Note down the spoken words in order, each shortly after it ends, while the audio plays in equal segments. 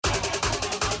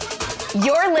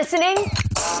You're listening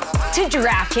to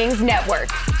DraftKings Network.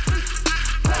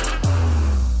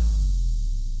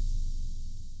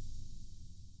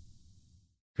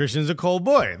 Christian's a cold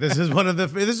boy. This is one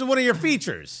of your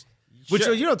features. Which,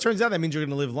 sure. Turns out that means you're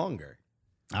going to live longer.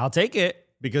 I'll take it.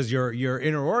 Because your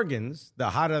inner organs, the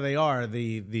hotter they are,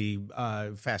 the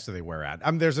faster they wear out.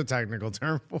 There's a technical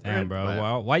term for it. Bro. But...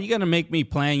 Well, why you gonna make me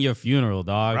plan your funeral,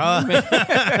 dog?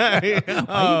 Why you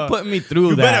putting me through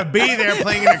you that? You better be there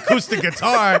playing an acoustic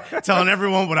guitar, telling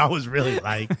everyone what I was really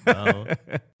like.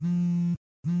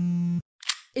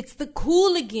 It's the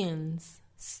Cooligans,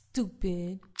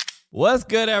 stupid. What's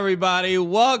good, everybody?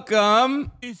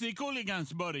 Welcome. It's the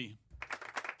Cooligans, buddy.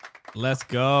 Let's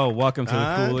go. Welcome to the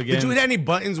Cooligans. Did you hit any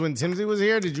buttons when Timsy was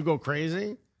here? Did you go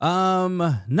crazy?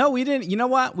 No, we didn't. You know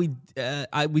what? We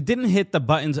didn't hit the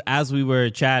buttons as we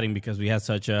were chatting because we had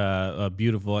such a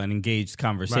beautiful and engaged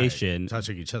conversation. Right.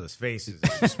 Touching each other's faces.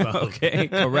 Okay,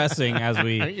 caressing as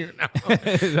we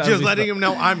just letting him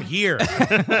know I'm here.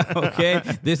 Okay,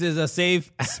 this is a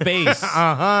safe space.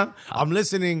 I'm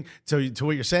listening to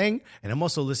what you're saying, and I'm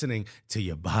also listening to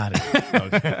your body.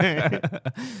 Okay.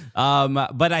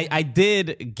 But I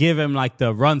did give him like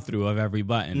the run through of every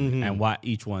button and what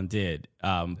each one did.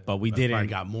 But we didn't. I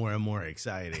got more and more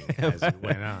exciting as it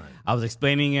went on. I was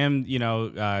explaining him,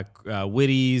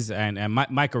 Witties and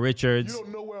Michael Richards. You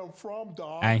don't know where I'm from,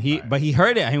 dog. And but he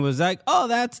heard it. And he was like, "Oh,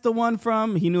 that's the one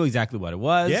from." He knew exactly what it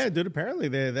was. Yeah, dude. Apparently,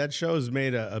 that show's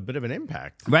made a bit of an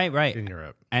impact. Right. In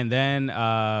Europe. And then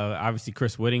obviously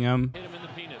Chris Whittingham. Hit him in the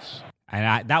penis.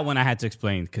 And that one I had to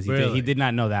explain because he did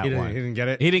not know that one. He didn't get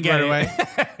it? He didn't get right it.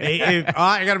 Away?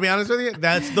 I got to be honest with you.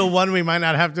 That's the one we might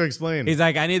not have to explain. He's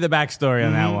like, I need the backstory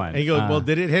on that one. And he goes, well,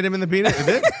 did it hit him in the penis? It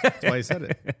did. That's why he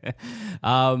said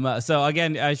it. So,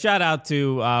 again, shout out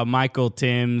to Michael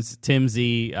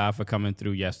Timsy for coming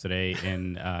through yesterday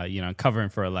and, covering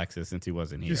for Alexis since he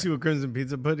wasn't here. You see what Crimson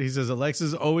Pizza put? He says,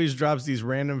 Alexis always drops these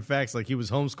random facts like he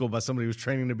was homeschooled by somebody who was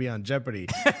training to be on Jeopardy.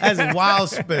 That's wild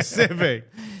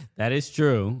specific. That is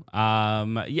true.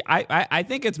 I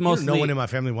think it's mostly... No one in my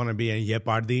family want to be in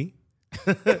Jeopardy.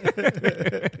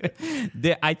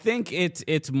 I think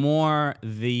it's more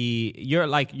you're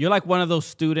like one of those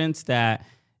students that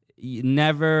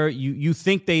you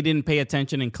think they didn't pay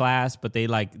attention in class, but they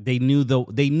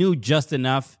knew just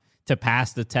enough to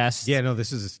pass the test. Yeah, no,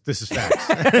 this is facts.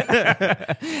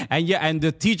 and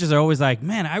the teachers are always like,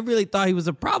 man, I really thought he was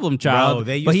a problem child.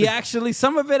 Bro,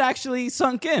 some of it actually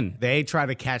sunk in. They try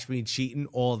to catch me cheating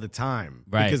all the time.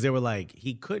 Right. Because they were like,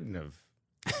 he couldn't have.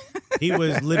 He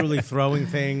was literally throwing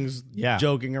things,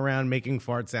 joking around, making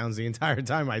fart sounds the entire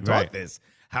time I taught this.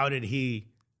 How did he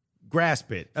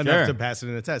grasp it enough to pass it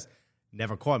in the test?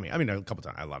 Never caught me. I mean, a lot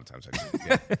of times I did.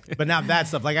 Yeah. But now that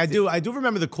stuff, like I do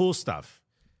remember the cool stuff.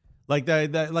 Like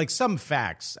like some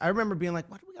facts. I remember being like,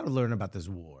 what do we got to learn about this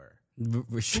war?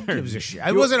 Sure. Who gives a shit?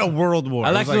 It wasn't a world war.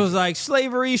 Alexis was like,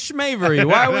 slavery, schmavery.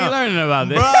 Why are we learning about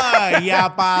this? Bruh, ya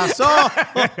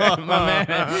pasó. My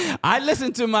man. I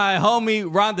listened to my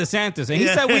homie Ron DeSantis, and he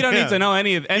said we don't need to know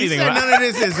anything. He said none of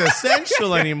this is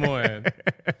essential anymore.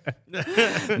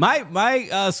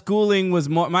 My schooling was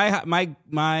more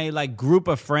my like group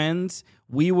of friends.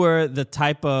 We were the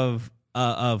type of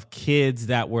kids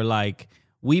that were like,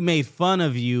 we made fun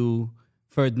of you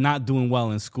for not doing well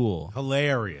in school.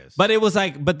 Hilarious. But it was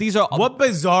like, these are... What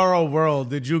bizarro world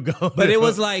did you go to? But it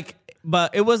was like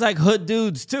hood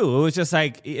dudes too. It was just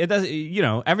like, it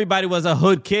doesn't, everybody was a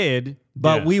hood kid,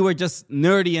 but we were just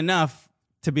nerdy enough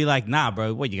to be like, nah,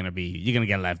 bro, what you gonna be? You gonna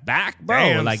get left back, bro?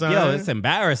 Damn, like, son. yo, it's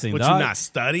embarrassing, what, dog. You not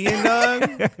studying,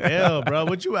 dog? Hell, bro,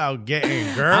 what you out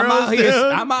getting girls,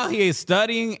 I'm out here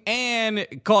studying and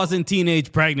causing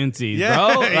teenage pregnancies,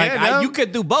 bro. Like, you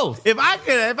could do both. If I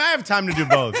have time to do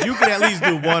both, you could at least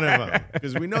do one of them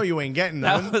because we know you ain't getting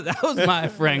them. That was my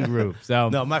friend group. So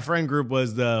no, my friend group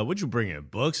was what'd you bring in?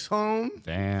 Books home?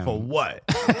 Damn. For what?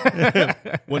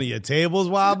 One of your tables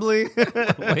wobbly?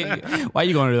 Wait, why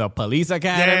you going to the police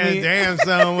academy? Damn,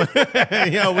 son.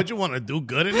 Yo, what you want to do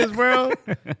good in this world?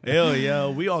 Hell, yo,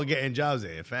 we all getting jobs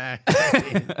in fact.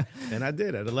 And I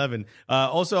did at 11.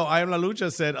 Also, I Am La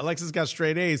Lucha said Alexis got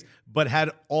straight A's, but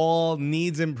had all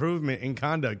needs improvement in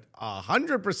conduct.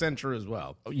 100% true as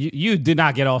well. You did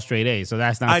not get all straight A's, so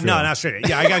that's not true. No, not straight A's.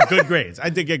 Yeah, I got good grades. I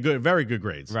did get very good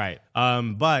grades. Right.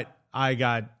 But I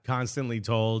got constantly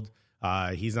told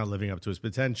he's not living up to his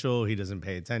potential. He doesn't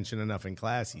pay attention enough in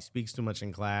class. He speaks too much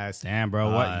in class. Damn,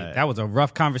 bro. That was a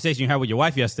rough conversation you had with your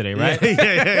wife yesterday, right?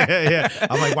 Yeah.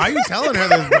 I'm like, why are you telling her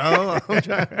this, bro?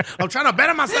 I'm trying to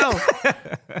better myself.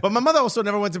 But my mother also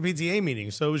never went to PTA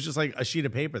meetings, so it was just like a sheet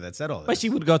of paper that said all this. But she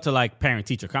would go to like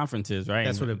parent-teacher conferences, right?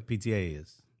 That's what a PTA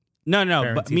is. No,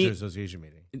 Parent-teacher association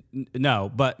meeting.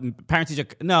 No, but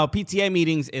PTA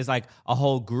meetings is like a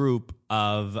whole group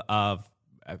of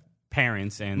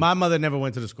parents and My mother never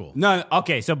went to the school. no.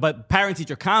 Okay, so but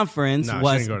parent-teacher conference No, she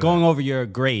was didn't go to going that. over your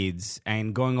grades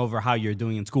and going over how you're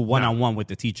doing in school one-on-one with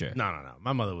the teacher. No.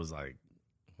 My mother was like,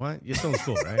 "What? You're still in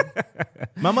school, right?"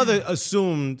 My mother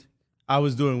assumed I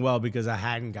was doing well because I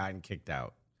hadn't gotten kicked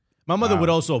out. My mother would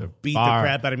also beat the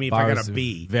crap out of me if I got was a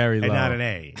B very and low. not an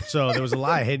A. So there was a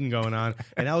lot hidden going on.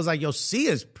 And I was like, yo, C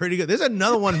is pretty good. There's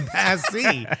another one past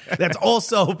C that's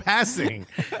also passing.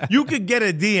 You could get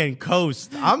a D and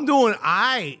coast. I'm doing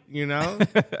you know?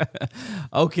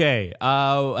 Okay.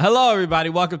 Hello, everybody.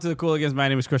 Welcome to the Cooligans. My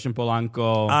name is Christian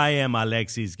Polanco. I am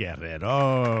Alexis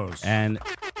Guerreros. And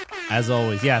as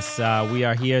always, yes, we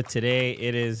are here today.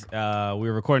 It is,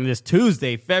 we're recording this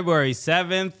Tuesday, February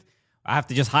 7th. I have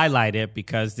to just highlight it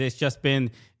because it's just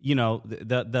been, you know,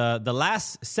 the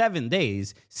last 7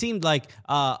 days seemed like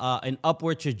an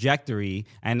upward trajectory.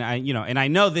 And I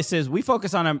know this is, we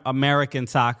focus on American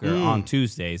soccer on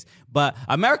Tuesdays, but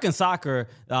American soccer,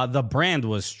 the brand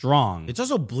was strong. It's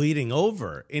also bleeding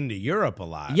over into Europe a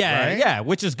lot. Right? Yeah,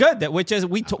 which is good.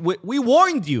 We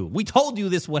warned you. We told you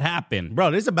this would happen.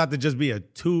 Bro, this is about to just be a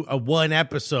one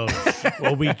episode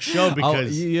a week show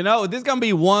because you know, this is gonna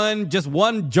be one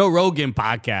Joe Rogan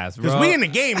podcast, bro. because we in the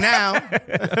game now.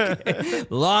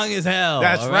 Long as hell.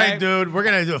 That's all right, dude. We're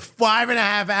going to do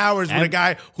 5.5 hours with a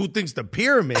guy who thinks the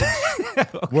pyramids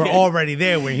were already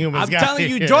there when humans I'm got telling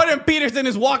you, here. Jordan Peterson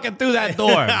is walking through that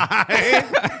door.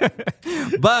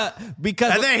 But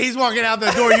because And then he's walking out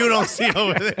the door you don't see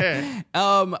over there.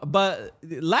 but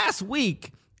last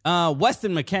week,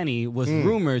 Weston McKennie was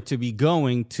rumored to be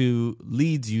going to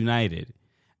Leeds United.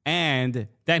 And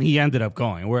then he ended up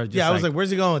going. I was like,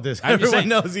 where's he going with this? I'm just Everyone saying-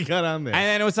 knows he got on there. and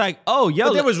then it was like, oh, yo.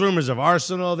 But there was rumors of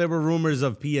Arsenal. There were rumors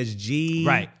of PSG.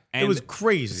 Right. It was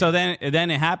crazy. So then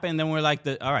it happened. Then we're like,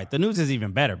 all right, the news is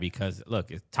even better because look,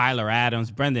 it's Tyler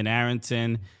Adams, Brendan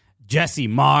Aronson, Jesse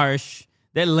Marsh.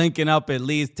 They're linking up at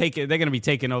Leeds. They're going to be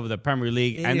taking over the Premier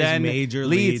League. It and is then major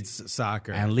Leeds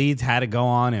soccer. And Leeds had to go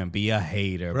on and be a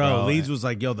hater, bro. Leeds was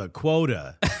like, yo, the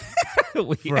quota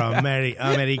for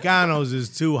Americanos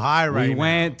is too high right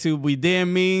now. We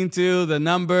didn't mean to. The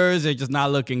numbers are just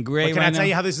not looking great. But can right I tell now.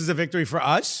 you how this is a victory for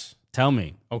us? Tell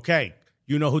me. Okay.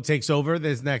 You know who takes over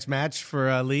this next match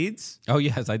for Leeds? Oh,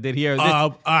 yes, I did hear this.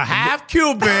 A half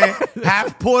Cuban,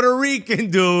 half Puerto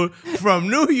Rican dude from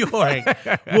New York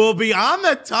will be on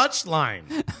the touchline.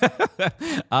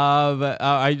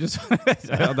 I just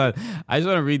hold on. I just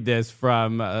want to read this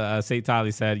from St.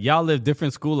 Tali said, y'all live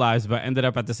different school lives but ended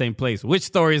up at the same place. Which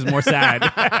story is more sad?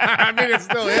 I mean, it's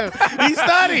still him. He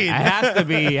studied.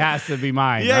 It has to be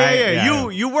mine. Yeah, right? yeah.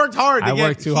 You worked hard to I get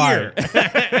worked too here. hard.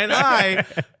 And I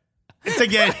to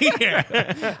get here.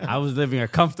 I was living a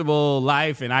comfortable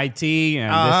life in IT,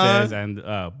 and this is,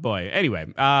 and boy. Anyway,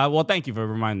 well, thank you for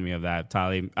reminding me of that,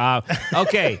 Tali.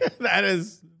 Okay. That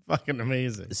is fucking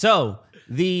amazing. So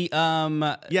the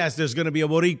yes, there's going to be a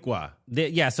Boricua.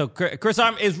 So Chris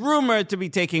Arm is rumored to be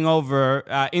taking over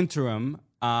interim.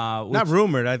 Not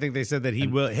rumored. I think they said that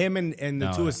him and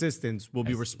the two assistants will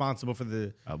be responsible for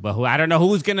the. But I don't know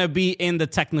who's going to be in the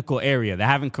technical area. They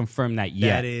haven't confirmed that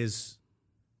yet. That is.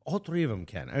 All three of them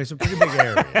can. I mean, it's a pretty big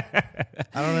area.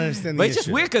 I don't understand the But it's just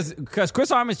issue. weird because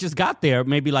Chris Armas just got there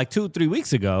maybe like 2-3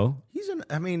 weeks ago.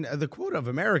 The quota of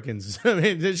Americans. I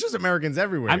mean, there's just Americans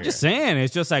everywhere. I'm just saying.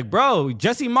 It's just like, bro,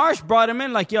 Jesse Marsh brought him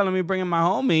in like, yo, let me bring in my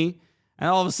homie. And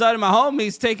all of a sudden, my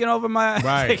homie's taking over my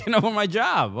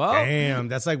job. Well, damn,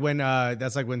 that's like when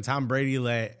Tom Brady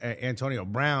let Antonio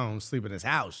Brown sleep in his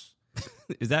house.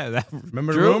 Is that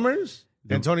remember true? the rumors?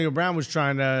 Antonio Brown was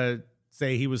trying to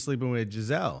say he was sleeping with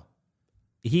Giselle.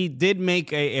 He did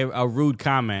make a rude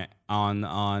comment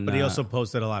on. But he also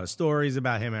posted a lot of stories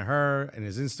about him and her and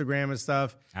his Instagram and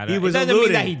stuff. He was alluding.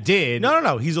 Mean that he did.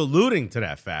 No. He's alluding to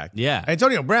that fact. Yeah.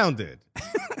 Antonio Brown did.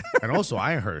 And also,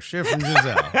 I ain't heard shit from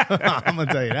Giselle. I'm going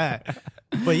to tell you that.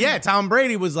 But yeah, Tom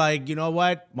Brady was like, you know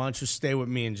what? Why don't you stay with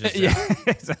me and Giselle? Yeah.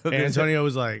 And Antonio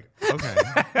was like,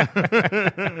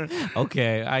 okay.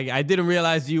 Okay. I didn't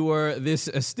realize you were this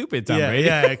stupid, Tom Brady.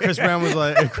 Yeah. Chris Armas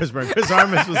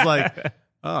was like,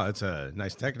 oh, it's a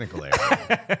nice technical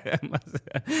area.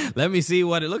 Let me see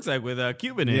what it looks like with a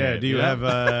Cuban in it. Yeah, do you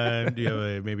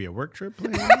have maybe a work trip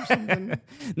planned or something?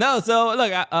 No, so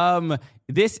look,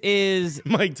 this is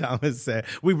Mike Thomas said,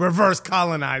 we reverse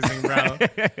colonizing, bro.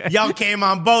 Y'all came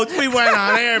on boats, we went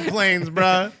on airplanes,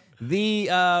 bro. The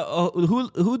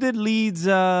who did Leeds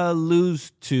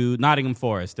lose to? Nottingham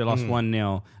Forest. They lost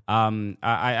 1-0.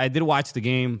 I did watch the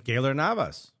game. Keylor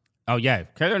Navas. Oh yeah,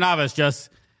 Keylor Navas just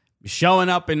showing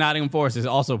up in Nottingham Forest is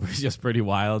also just pretty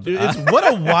wild. Dude,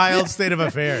 what a wild state of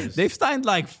affairs. They've signed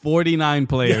like 49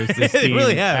 players this They team.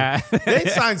 really have. They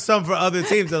signed some for other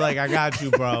teams. They're like, I got you,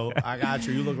 bro. I got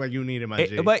you. You look like you needed my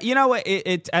G. But you know what?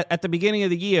 At the beginning of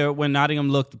the year when Nottingham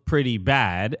looked pretty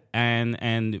bad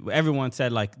and everyone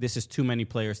said like this is too many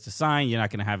players to sign. You're not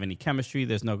going to have any chemistry.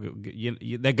 There's no.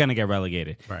 They're going to get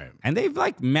relegated. Right. And they've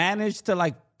like managed to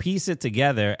like piece it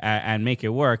together and make it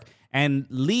work. And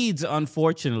Leeds,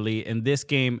 unfortunately, in this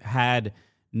game had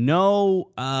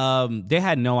no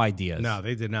ideas. No,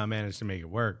 they did not manage to make it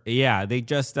work. Yeah, they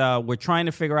just were trying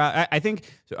to figure out. I think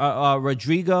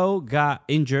Rodrigo got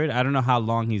injured. I don't know how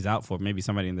long he's out for. Maybe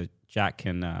somebody in the chat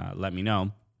can let me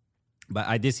know. But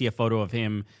I did see a photo of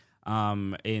him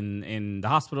in the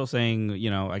hospital saying,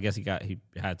 I guess he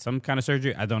had some kind of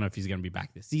surgery. I don't know if he's going to be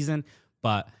back this season,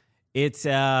 but it's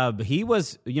he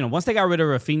was once they got rid of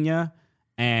Rafinha.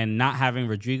 And not having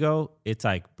Rodrigo, it's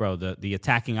like, bro, the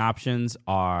attacking options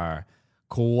are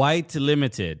quite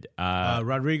limited.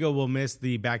 Rodrigo will miss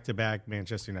the back-to-back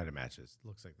Manchester United matches.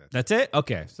 Looks like that. That's it?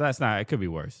 Okay, so that's not. It could be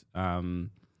worse.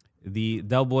 The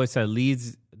Del Boy said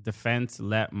Leeds defense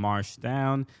let Marsh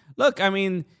down. Look, I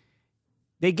mean,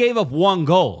 they gave up one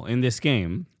goal in this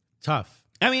game. Tough.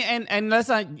 I mean, and let's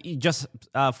not just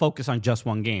focus on just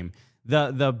one game.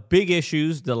 The big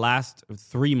issues the last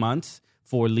 3 months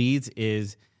for Leeds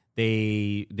is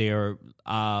they're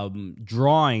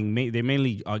drawing. They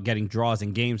mainly are getting draws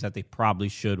in games that they probably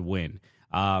should win.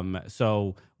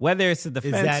 So whether it's the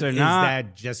defense or not, is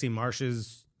that Jesse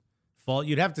Marsh's fault?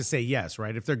 You'd have to say yes,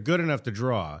 right? If they're good enough to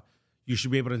draw, you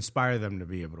should be able to inspire them to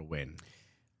be able to win.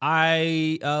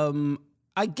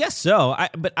 I guess so.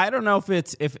 But I don't know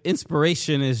if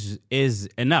inspiration is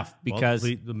enough because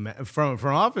from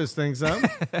office thinks so.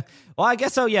 Well, I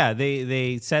guess so. Yeah,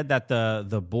 they said that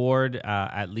the board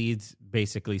at Leeds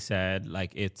basically said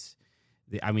like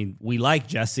we like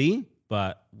Jesse,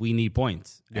 but we need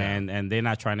points, and they're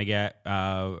not trying to get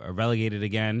relegated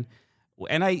again.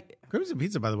 And Crimson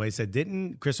Pizza, by the way, said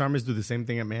didn't Chris Armas do the same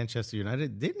thing at Manchester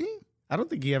United? Didn't he? I don't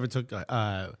think he ever stood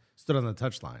on the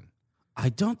touchline. I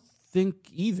don't think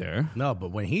either. No,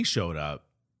 but when he showed up,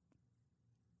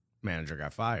 manager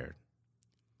got fired.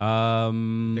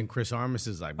 Then Chris Armas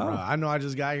is like, bro, I know I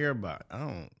just got here, but I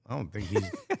don't think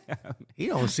he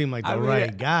don't seem like the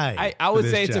right guy. I would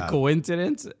say it's a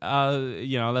coincidence.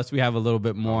 Unless we have a little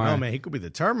bit more. No, man, he could be the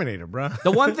Terminator, bro.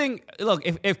 The one thing, look,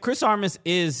 if Chris Armas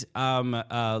is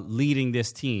leading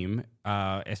this team,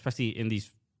 especially in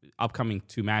these upcoming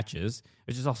 2 matches,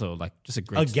 which is also like just a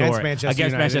great story. Manchester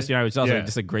United, which is also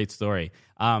just a great story.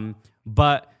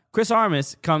 But Chris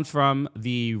Armas comes from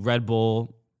the Red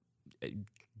Bull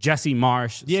Jesse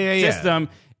Marsh system.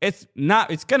 It's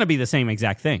going to be the same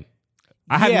exact thing.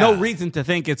 I have no reason to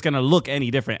think it's going to look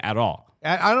any different at all.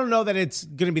 I don't know that it's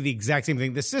going to be the exact same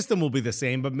thing. The system will be the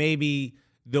same, but maybe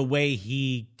the way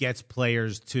he gets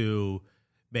players to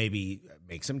maybe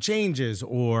make some changes,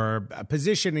 or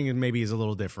positioning maybe is a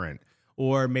little different,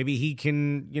 or maybe he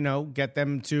can, get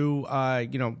them to,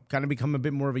 kind of become a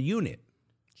bit more of a unit.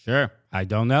 Sure. I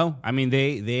don't know. I mean,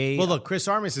 they Well, look, Chris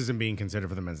Armas isn't being considered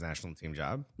for the men's national team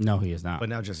job. No, he is not. But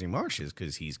now Jesse Marsh is,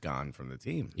 because he's gone from the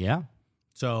team. Yeah.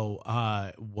 So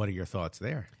what are your thoughts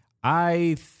there?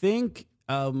 I think,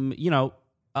 so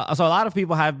a lot of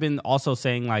people have been also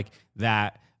saying like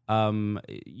that,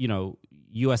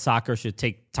 U.S. soccer should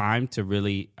take time to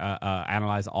really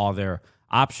analyze all their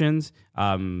options.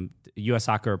 U.S.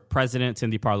 soccer president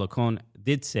Cindy Parlow-Cone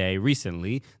did say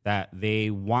recently that they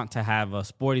want to have a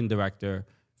sporting director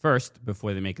first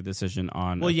before they make a decision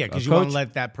on because you won't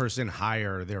let that person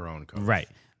hire their own coach. Right.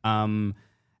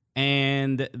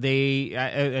 And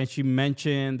she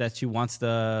mentioned that she wants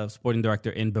the sporting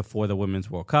director in before the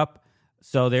Women's World Cup.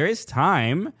 So there is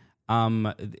time.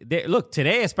 Look,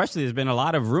 today especially, there's been a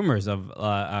lot of rumors of,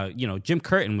 Jim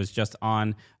Curtin was just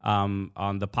on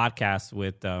the podcast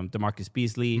with DeMarcus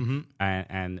Beasley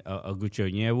and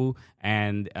Oguchi Onyewu,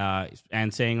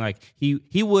 and saying like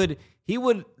he would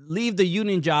leave the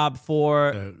union job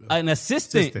for an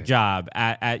assistant job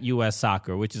at U.S.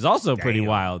 Soccer, which is also pretty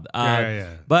wild.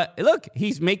 But look,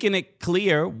 he's making it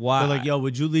clear why. They're like, yo,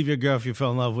 would you leave your girl if you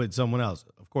fell in love with someone else?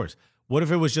 Of course. What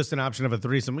if it was just an option of a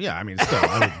threesome? Yeah, I mean, still.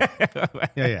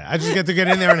 I just get to get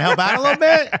in there and help out a little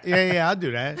bit. Yeah, I'll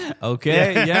do that.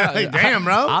 Okay, yeah. Like, damn,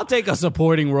 bro. I'll take a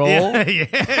supporting role.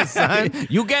 Yeah, son.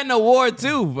 You get an award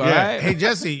too, all right? Hey,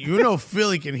 Jesse,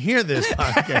 Philly can hear this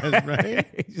podcast,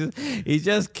 right? He's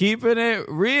just keeping it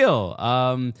real.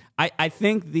 I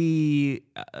think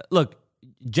look,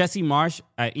 Jesse Marsh,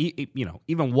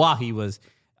 even while he was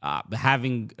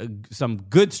having some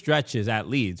good stretches at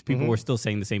Leeds, people were still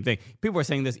saying the same thing. People were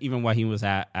saying this even while he was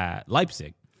at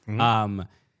Leipzig.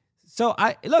 So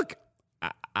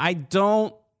I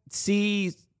don't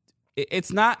see.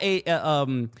 It's not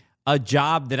a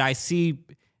job that I see,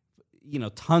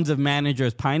 tons of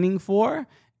managers pining for.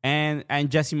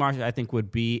 And Jesse Marsch, I think,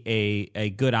 would be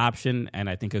a good option, and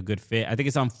I think a good fit. I think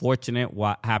it's unfortunate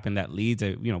what happened at Leeds.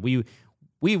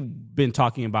 We've been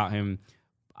talking about him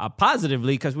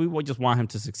positively because we just want him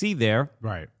to succeed there,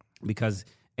 right? Because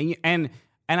and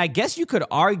I guess you could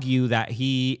argue that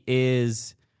he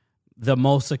is the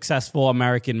most successful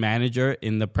American manager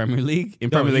in the Premier League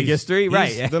Premier League history,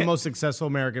 right? He's the most successful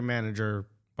American manager,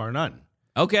 bar none.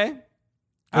 Okay.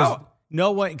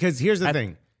 No way. Because here's the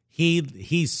thing.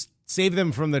 He saved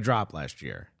them from the drop last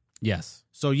year. Yes.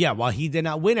 So, yeah, while he did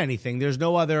not win anything, there's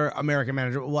no other American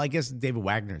manager. Well, I guess David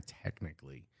Wagner,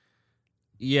 technically.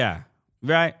 Yeah.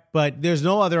 Right. But there's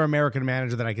no other American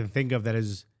manager that I can think of that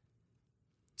has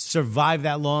survived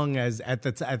that long as at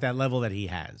that level that he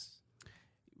has.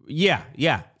 Yeah.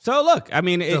 So, look, I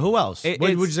mean... So who else? Would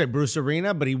you say Bruce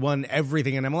Arena? But he won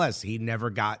everything in MLS. He never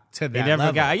got to that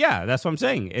level. Yeah, that's what I'm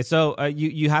saying. So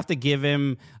you have to give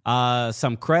him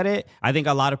some credit. I think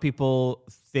a lot of people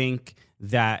think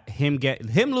that him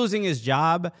losing his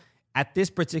job at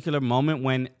this particular moment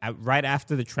when right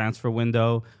after the transfer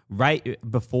window, right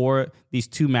before these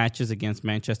two matches against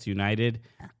Manchester United,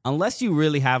 unless you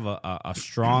really have a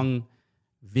strong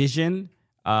vision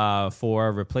for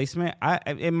a replacement,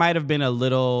 it might have been a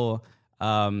little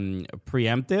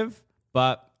preemptive,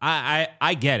 but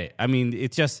I get it. I mean,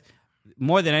 it's just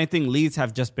more than anything, Leeds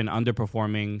have just been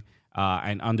underperforming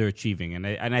and underachieving,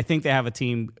 and I think they have a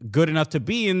team good enough to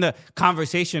be in the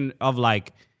conversation of,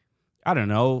 like, I don't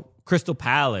know, Crystal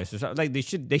Palace or something. Like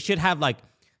they should have like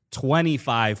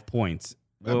 25 points,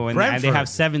 and they have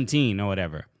 17 or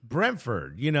whatever.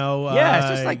 Brentford, it's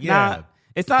just like not.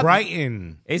 It's not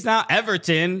Brighton. It's not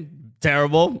Everton.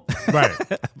 Terrible, right?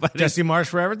 But Jesse Marsch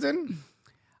for Everton.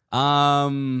 I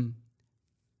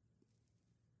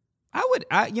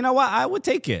would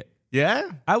take it.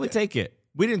 Yeah, I would take it.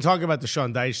 We didn't talk about the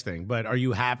Sean Dyche thing, but are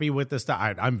you happy with this stuff?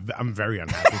 I'm very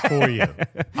unhappy for you.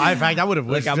 In fact, I would have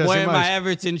wished. I'm wearing my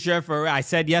Everton shirt for. I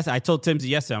said yes. I told Timsy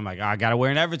yesterday. I'm like, I got to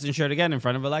wear an Everton shirt again in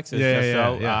front of Alexis.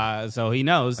 So he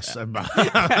knows. I'm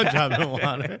dropping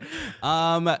water.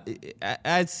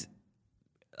 As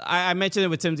I mentioned it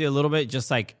with Timsy a little bit,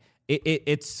 just like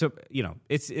it's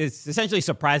essentially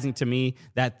surprising to me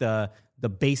that the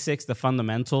basics, the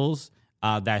fundamentals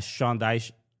that Sean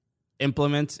Dyche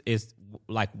implements is.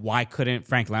 Like, why couldn't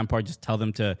Frank Lampard just tell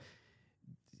them to,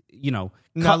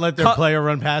 not let their player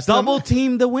run past them? Double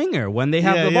team the winger when they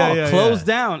have the ball. Close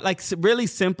down. Like, really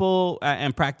simple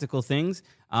and practical things.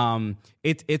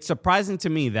 It's surprising to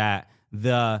me that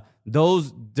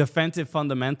those defensive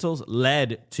fundamentals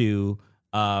led to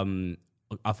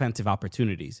offensive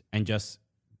opportunities. And just,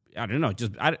 I don't know,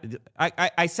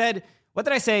 I said... What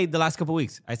did I say the last couple of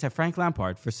weeks? I said Frank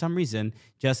Lampard, for some reason,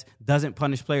 just doesn't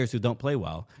punish players who don't play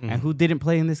well. And who didn't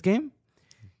play in this game?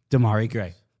 Demarai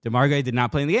Gray. Demarai Gray did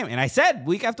not play in the game. And I said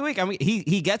week after week, I mean,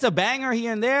 he gets a banger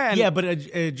here and there. And but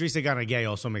Idrissa Gana Gueye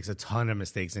also makes a ton of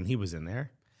mistakes, and he was in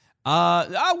there.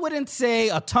 I wouldn't say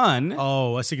a ton.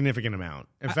 Oh, a significant amount.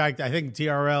 In fact, I think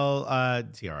Tifo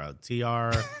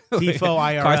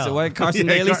IRL. Carson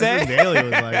Daly say? Carson Daly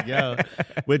was like, yo,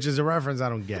 which is a reference I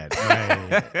don't get.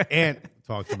 My aunt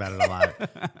talked about it a lot.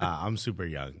 I'm super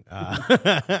young.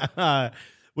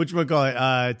 Whatchamacallit,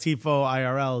 Tifo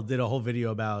IRL did a whole video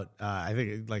about, I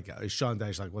think, like, Sean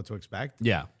Dyche, like, what to expect.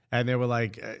 Yeah. And they were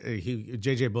like,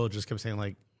 JJ Bull just kept saying,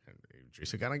 like,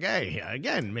 Idrissa Gana Gueye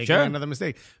again, making another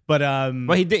mistake. But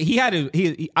well, he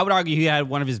did. I would argue he had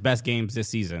one of his best games this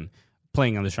season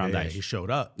playing on the Sean Dyche. He showed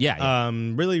up. Yeah.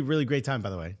 Really, really great time, by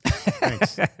the way.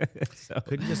 Thanks.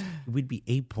 We'd be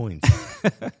 8 points.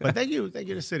 But thank you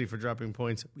to City for dropping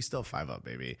points. We still 5 up,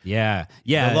 baby. Yeah.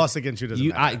 The loss against you doesn't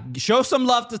matter. Show some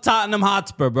love to Tottenham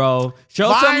Hotspur, bro.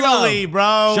 Show some love,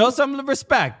 bro. Show some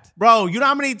respect. Bro, you know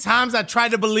how many times I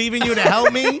tried to believe in you to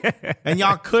help me? And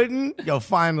y'all couldn't? Yo,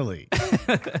 finally.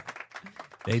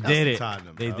 They did it.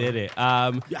 Tottenham, they did it.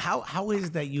 How is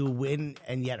it that you win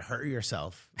and yet hurt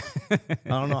yourself? I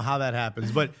don't know how that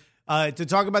happens. But to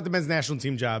talk about the men's national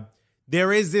team job,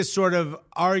 there is this sort of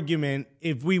argument.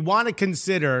 If we want to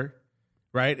consider,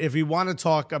 right, if we want to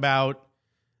talk about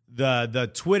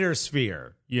the Twitter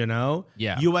sphere,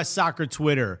 U.S. soccer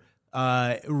Twitter,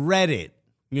 Reddit,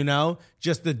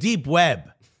 just the deep web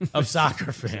of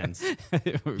soccer fans.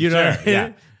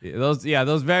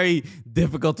 Those very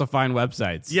difficult to find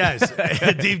websites. Yes,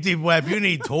 deep web. You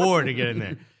need Tor to get in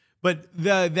there. But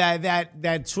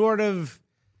that sort of,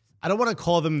 I don't want to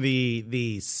call them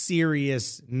the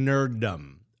serious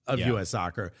nerddom of U.S.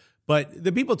 soccer, but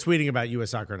the people tweeting about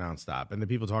U.S. soccer nonstop and the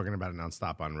people talking about it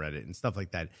nonstop on Reddit and stuff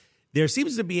like that, there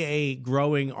seems to be a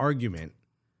growing argument,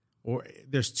 or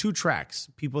there's two tracks: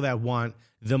 people that want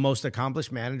the most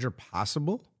accomplished manager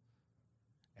possible,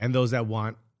 and those that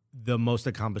want the most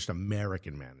accomplished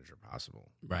American manager possible.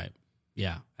 Right.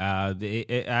 Yeah.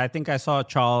 I think I saw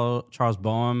Charles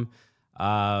Boehm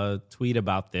tweet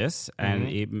about this,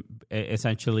 and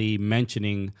essentially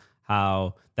mentioning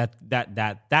how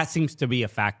that seems to be a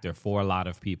factor for a lot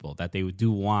of people, that they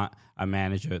do want a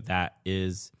manager that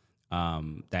is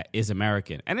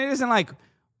American. And it isn't like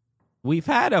we've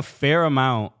had a fair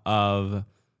amount of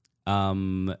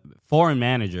foreign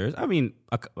managers. I mean,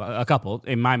 a couple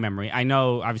in my memory. I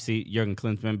know, obviously, Jurgen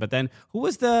Klinsmann, but then who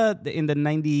was in the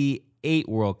 98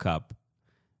 World Cup?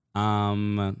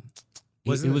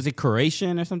 Was it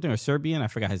Croatian or something, or Serbian? I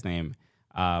forgot his name.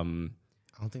 I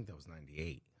don't think that was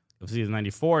 98. It was either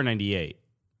 94 or 98.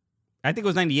 I think it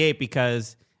was 98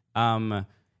 because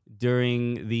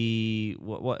during the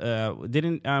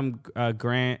didn't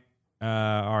Grant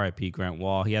R.I.P. Grant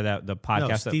Wall, he had the podcast.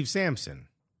 No, Steve Sampson.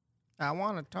 I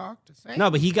want to talk to Sampson. No,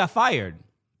 but he got fired.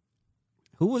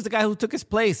 Who was the guy who took his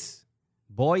place?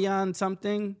 Boyan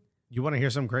something? You want to hear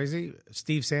something crazy?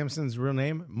 Steve Sampson's real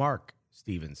name? Mark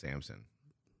Steven Sampson.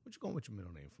 What you going with your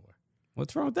middle name for?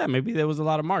 What's wrong with that? Maybe there was a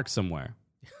lot of Marks somewhere.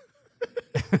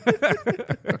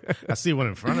 I see one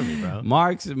in front of me, bro.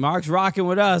 Mark's rocking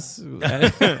with us.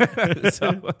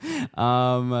 So,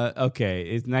 okay,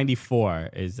 it's 94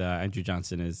 is Andrew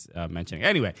Johnson is mentioning.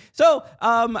 Anyway, so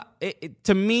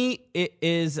to me, it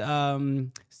is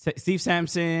Steve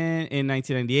Sampson in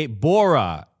 1998,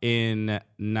 Bora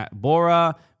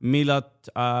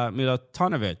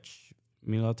Milutinovic.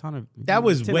 That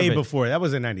was way before. That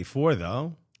was in 94,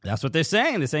 though. That's what they're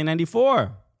saying. They're saying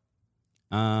 94.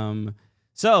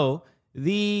 So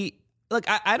I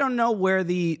don't know where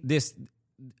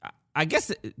I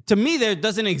guess to me there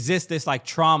doesn't exist this like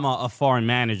trauma of foreign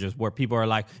managers where people are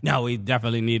like, no, we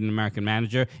definitely need an American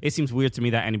manager. It seems weird to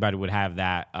me that anybody would have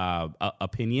that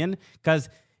opinion, because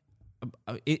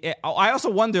I also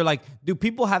wonder, like, do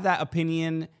people have that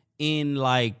opinion in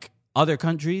like other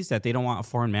countries that they don't want a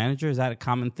foreign manager? Is that a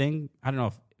common thing? I don't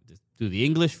know. Do the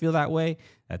English feel that way,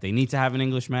 that they need to have an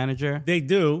English manager? They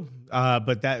do,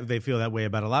 but they feel that way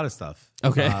about a lot of stuff.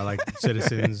 Okay, like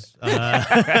citizens.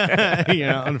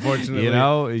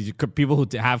 Unfortunately, people who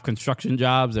have construction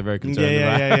jobs are very concerned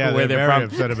about where they're very from.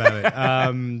 upset about it.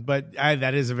 But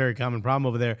that is a very common problem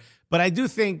over there. But I do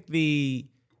think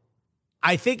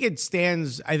I think it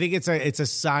stands. I think it's a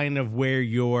sign of where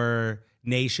your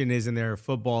nation is in their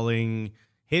footballing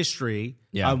history,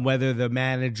 on whether the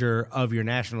manager of your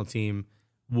national team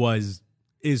is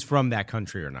from that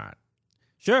country or not.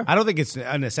 Sure. I don't think it's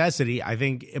a necessity. I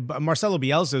think Marcelo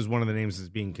Bielsa is one of the names that's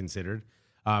being considered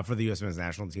for the U.S. men's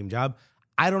national team job.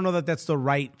 I don't know that that's the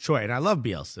right choice. And I love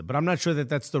Bielsa, but I'm not sure that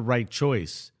that's the right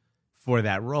choice for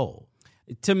that role.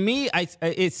 To me,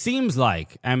 it seems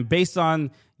like, and based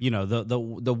on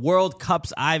the World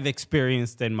Cups I've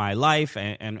experienced in my life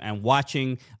and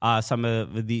watching some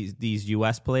of these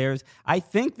U.S. players, I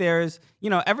think there's,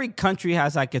 every country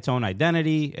has like its own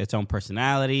identity, its own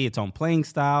personality, its own playing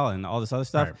style, and all this other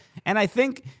stuff. Right. And I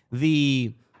think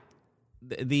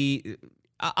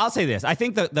I'll say this. I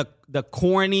think the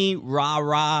corny,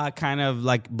 rah-rah kind of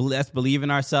like let's believe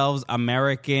in ourselves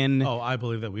American. Oh, I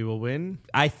believe that we will win.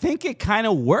 I think it kind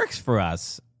of works for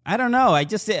us. I don't know. I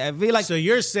feel like. So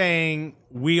you're saying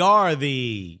we are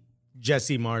the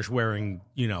Jesse Marsh wearing,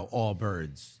 all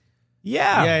birds.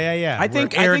 Yeah. Yeah. I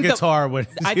think air guitar when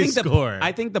he scored.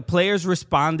 I think the players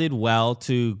responded well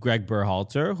to Greg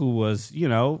Berhalter, who was,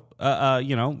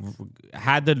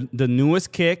 had the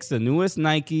newest kicks, the newest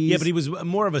Nikes. Yeah, but he was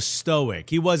more of a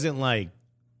stoic. He wasn't like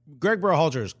Greg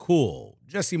Berhalter is cool.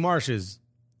 Jesse Marsh is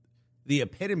the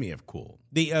epitome of cool.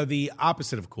 The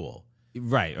opposite of cool.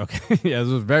 Right. Okay. Yeah, it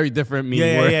was very different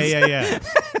meaning words. Yeah.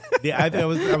 I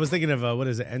was thinking of what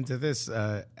is it? Antithesis,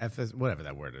 whatever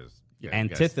that word is. Yeah,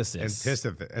 antithesis.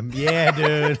 Yeah,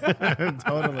 dude.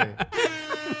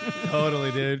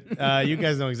 Totally, dude. You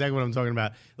guys know exactly what I'm talking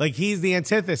about. Like, he's the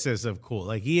antithesis of cool.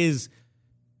 Like, he is.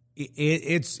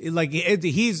 He's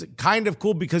kind of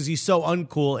cool because he's so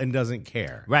uncool and doesn't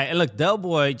care. Right. And look, Del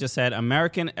Boy just said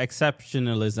American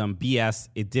exceptionalism BS.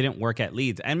 It didn't work at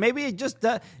Leeds, and maybe it just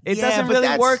doesn't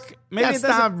really work. Maybe that's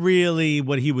not really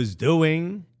what he was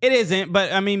doing. It isn't,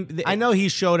 but I mean, I know he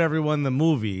showed everyone the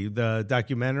movie, the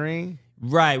documentary.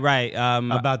 Right.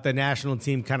 About the national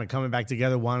team kind of coming back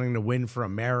together, wanting to win for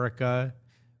America.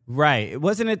 Right.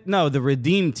 Wasn't it? No, the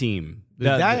Redeem team.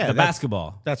 The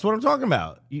basketball. That's what I'm talking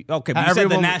about. Okay, but you said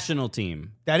the national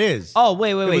team. That is. Oh,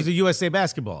 wait. It was a USA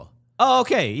basketball. Oh,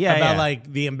 okay. Yeah, about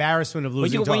like the embarrassment of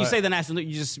losing. When you say the national,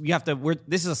 you have to.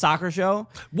 This is a soccer show.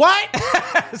 What?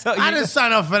 So I didn't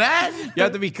sign up for that. You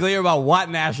have to be clear about what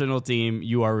national team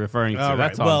you are referring to.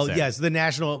 That's all. Well, I'm saying. yes, the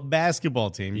national basketball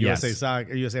team, USA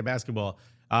Soccer, USA Basketball,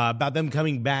 about them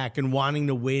coming back and wanting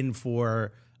to win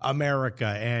for America.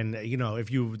 And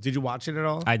did you watch it at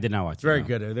all? I did not watch it. Very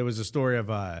good. There was a story of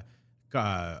what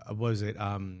was it?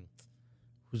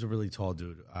 Who's a really tall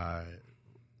dude?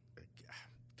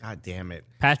 God damn it.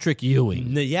 Patrick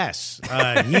Ewing. Yes.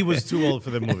 He was too old for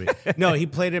the movie. No, he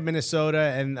played at Minnesota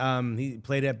and he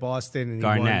played at Boston. And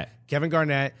Garnett. Kevin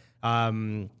Garnett,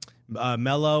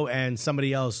 Melo, and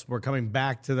somebody else were coming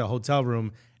back to the hotel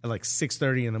room at like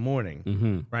 6:30 in the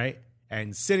morning, right?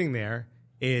 And sitting there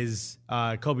is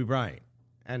Kobe Bryant.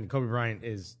 And Kobe Bryant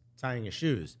is tying his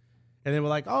shoes. And they were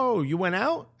like, "Oh, you went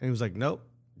out?" And he was like, "Nope,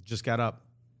 just got up.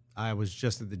 I was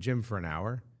just at the gym for an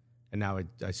hour. And now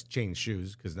I changed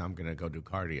shoes because now I'm going to go do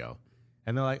cardio."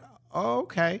 And they're like, "Oh,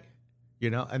 okay."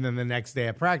 And then the next day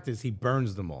at practice, he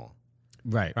burns them all.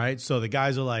 Right. So the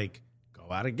guys are like,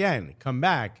 "Go out again, come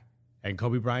back." And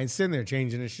Kobe Bryant's sitting there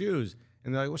changing his shoes.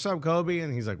 And they're like, "What's up, Kobe?"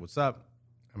 And he's like, "What's up?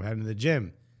 I'm heading to the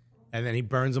gym." And then he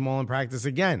burns them all in practice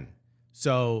again.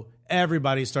 So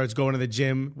everybody starts going to the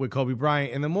gym with Kobe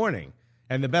Bryant in the morning.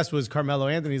 And the best was Carmelo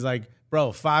Anthony's like,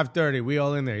 "Bro, 5:30, we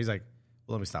all in there." He's like,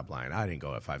 "Well, let me stop lying. I didn't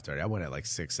go at 5:30. I went at like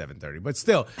 6, 7:30. But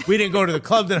still, we didn't go to the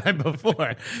club the night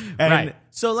before." And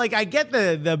so, like, I get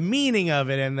the meaning of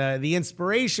it and the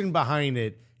inspiration behind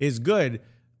it is good.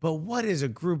 But what is a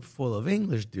group full of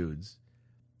English dudes?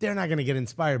 They're not going to get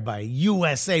inspired by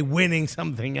USA winning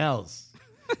something else.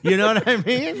 You know what I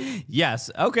mean? Yes.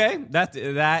 Okay.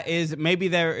 That is, maybe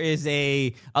there is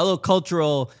a little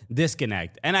cultural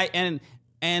disconnect. And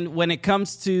when it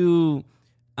comes to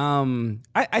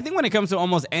I think when it comes to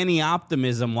almost any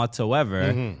optimism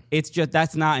whatsoever, it's just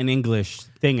that's not an English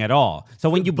thing at all.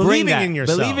 So when you bring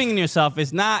believing in yourself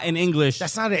is not an English.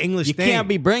 That's not an English thing. You can't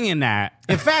be bringing that.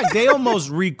 In fact, they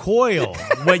almost recoil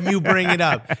when you bring it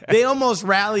up. They almost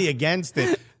rally against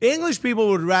it. English people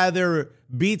would rather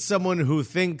beat someone who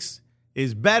thinks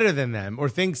is better than them or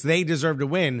thinks they deserve to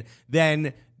win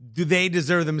than do they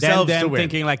deserve themselves to win?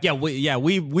 Thinking like,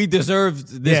 we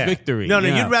deserved this victory. No,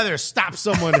 you'd rather stop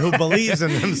someone who believes in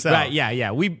themselves. Right,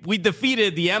 yeah. We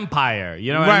defeated the empire.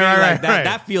 You know what I mean?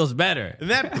 That feels better.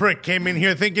 That prick came in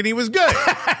here thinking he was good.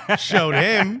 Showed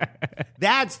him.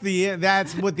 That's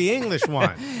what the English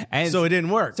want. And so it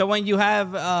didn't work. So when you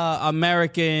have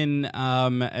American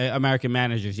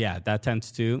managers, that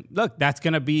tends to look. That's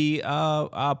going to be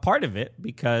part of it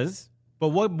because. But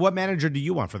what manager do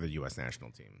you want for the U.S. national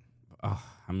team? Oh,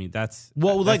 I mean, that's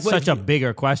such a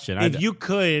bigger question. If you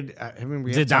could,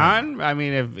 Zidane. I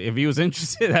mean, if he was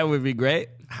interested, that would be great.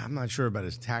 I'm not sure about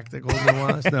his tactical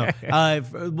nuance. No,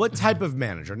 what type of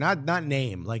manager? Not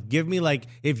name. Like, give me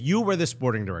if you were the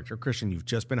sporting director, Christian. You've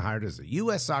just been hired as the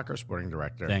U.S. Soccer sporting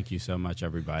director. Thank you so much,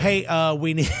 everybody. Hey,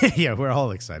 we need. Yeah, we're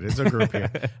all excited. It's a group here.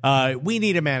 We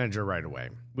need a manager right away.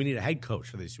 We need a head coach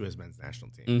for this U.S. men's national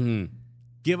team. Mm-hmm.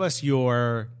 Give us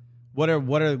your what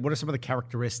are some of the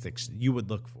characteristics you would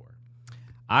look for?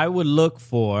 I would look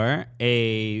for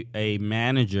a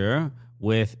manager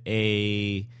with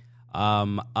I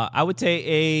would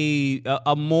say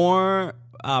a more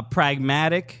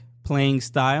pragmatic playing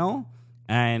style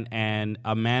and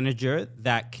a manager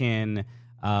that can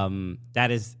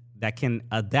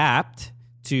adapt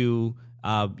to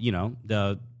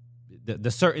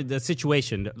the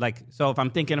situation. Like, so if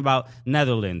I'm thinking about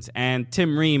Netherlands and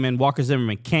Tim Ream and Walker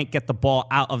Zimmerman can't get the ball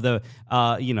out of the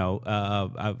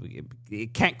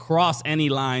can't cross any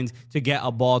lines to get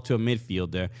a ball to a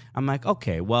midfielder, I'm like,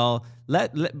 okay, well,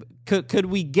 could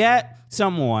we get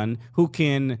someone who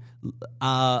can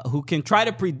try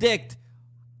to predict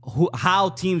how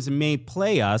teams may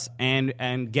play us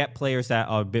and get players that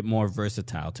are a bit more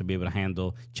versatile to be able to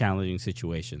handle challenging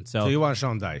situations. So you want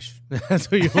Sean Dyche?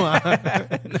 That's what you want.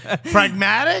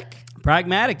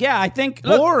 Pragmatic? Yeah, I think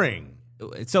boring.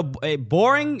 So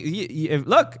boring.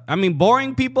 Look, I mean,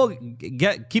 boring people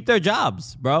keep their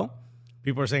jobs, bro.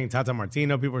 People are saying Tata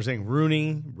Martino. People are saying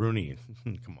Rooney.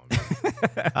 Come on,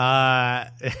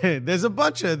 man. There's a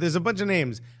bunch of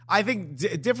names. I think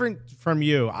different from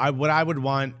you. What I would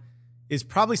want is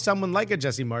probably someone like a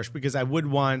Jesse Marsch, because I would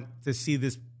want to see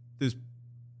this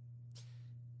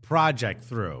project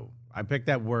through. I picked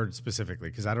that word specifically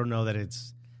because I don't know that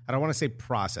I don't want to say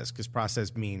process, because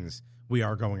process means we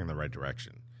are going in the right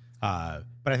direction. But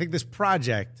I think this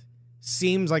project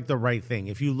seems like the right thing.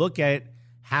 If you look at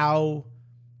how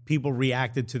people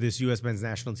reacted to this U.S. men's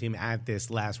national team at this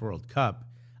last World Cup,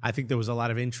 I think there was a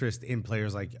lot of interest in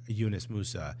players like Yunus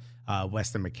Musa,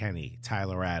 Weston McKennie,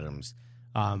 Tyler Adams,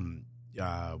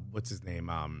 what's his name,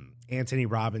 Anthony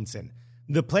Robinson.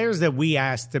 The players that we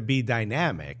asked to be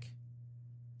dynamic,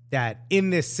 that in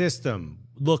this system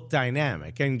look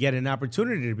dynamic and get an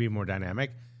opportunity to be more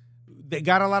dynamic, they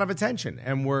got a lot of attention,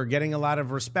 and we're getting a lot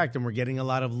of respect, and we're getting a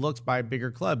lot of looks by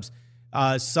bigger clubs.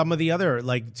 Some of the other,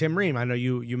 like Tim Ream, I know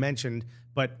you mentioned,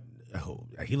 but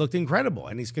he looked incredible,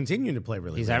 and he's continuing to play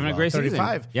really well. He's having a great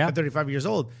season. 35 years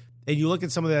old. And you look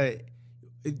at some of the...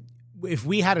 If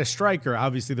we had a striker,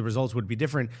 obviously the results would be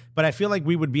different, but I feel like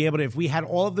we would be able to, if we had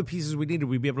all of the pieces we needed,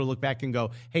 we'd be able to look back and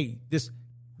go, hey, this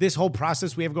whole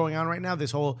process we have going on right now,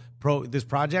 this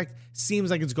project seems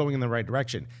like it's going in the right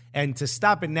direction. And to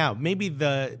stop it now, maybe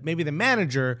the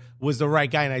manager was the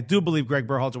right guy, and I do believe Greg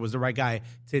Berhalter was the right guy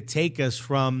to take us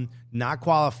from not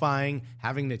qualifying,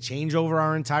 having to change over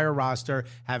our entire roster,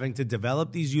 having to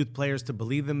develop these youth players to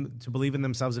believe in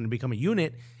themselves and to become a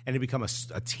unit and to become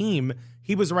a team.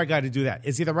 He was the right guy to do that.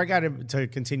 Is he the right guy to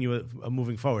continue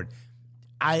moving forward?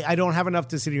 I don't have enough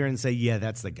to sit here and say, yeah,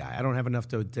 that's the guy. I don't have enough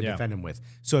to defend him with.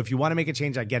 So if you want to make a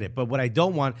change, I get it. But what I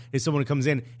don't want is someone who comes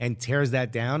in and tears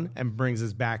that down and brings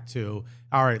us back to,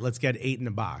 all right, let's get 8 in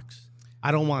a box.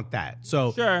 I don't want that.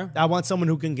 So sure. I want someone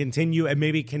who can continue and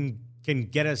maybe can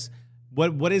get us,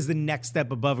 what is the next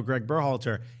step above a Greg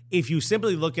Berhalter? If you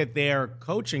simply look at their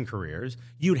coaching careers,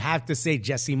 you'd have to say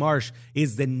Jesse Marsch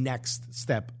is the next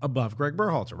step above Greg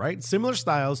Berhalter, right? Similar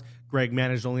styles. Greg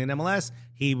managed only in MLS.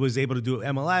 He was able to do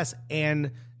MLS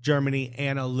and Germany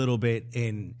and a little bit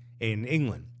in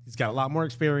England. He's got a lot more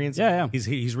experience. Yeah.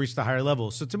 He's reached a higher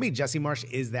level. So to me, Jesse Marsch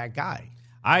is that guy.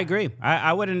 I agree.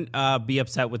 I wouldn't be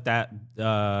upset with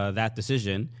that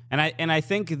decision. And I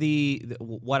think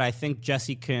what I think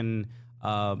Jesse can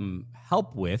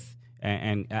help with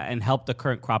and help the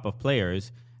current crop of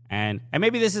players, and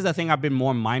maybe this is the thing I've been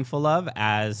more mindful of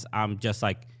as I'm just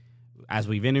like, as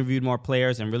we've interviewed more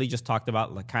players and really just talked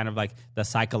about kind of like the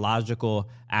psychological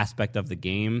aspect of the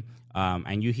game.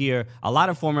 And you hear a lot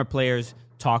of former players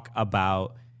talk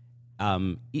about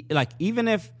like even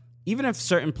if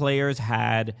certain players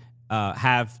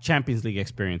have Champions League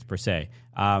experience per se,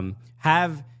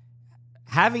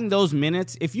 having those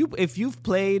minutes, if you've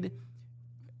played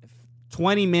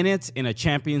 20 minutes in a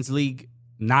Champions League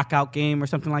knockout game or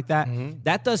something like that,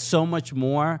 that does so much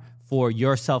more for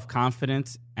your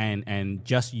self-confidence and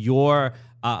just your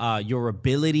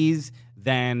abilities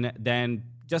than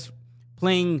just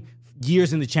playing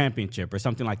years in the championship or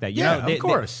something like that. You know, of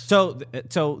course. So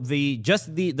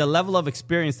the level of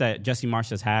experience that Jesse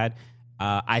Marsch has had,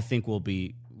 I think will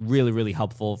be really, really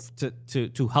helpful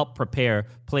to help prepare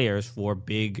players for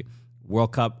big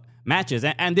World Cup matches.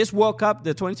 And this World Cup,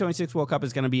 the 2026 World Cup,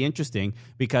 is going to be interesting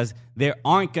because there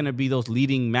aren't going to be those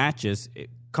leading matches,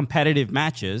 competitive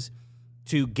matches,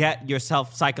 to get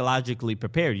yourself psychologically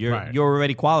prepared. You're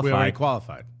already qualified. We're already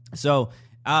qualified. So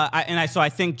I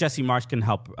think Jesse Marsch can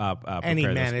help prepare and he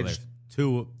those managed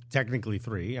players. technically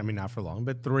 3, I mean not for long,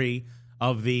 but 3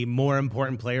 of the more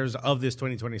important players of this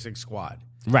 2026 squad.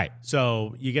 Right.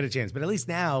 So you get a chance. But at least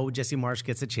now Jesse Marsch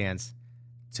gets a chance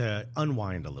to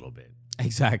unwind a little bit.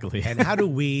 Exactly. And how do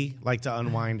we like to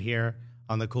unwind here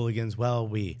on the Cooligans? Well,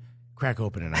 we crack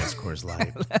open an ice Coors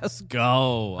Light. Let's go.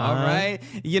 All right.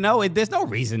 You know, there's no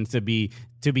reason to be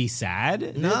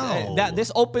sad. No.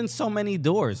 This opens so many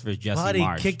doors for Jesse Buddy,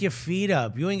 Marsch. kick your feet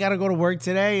up. You ain't got to go to work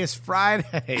today. It's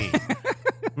Friday.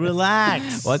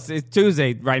 Relax. Well, it's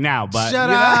Tuesday right now, but shut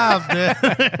up.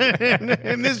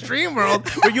 In this dream world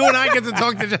where you and I get to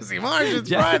talk to Jesse Marsch, it's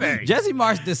Friday. Jesse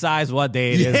Marsch decides what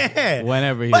day it is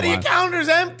whenever he wants. But your calendar's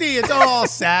empty. It's all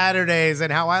Saturdays. And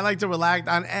how I like to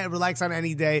relax on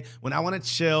any day. When I want to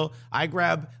chill, I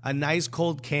grab a nice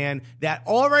cold can that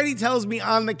already tells me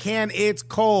on the can it's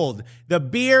cold. The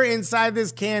beer inside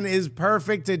this can is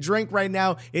perfect to drink right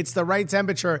now. It's the right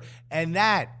temperature. And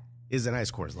that is an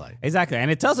ice Coors Light. Exactly. And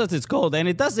it tells us it's cold, and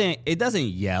it doesn't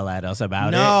yell at us about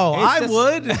it. No, I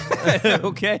would.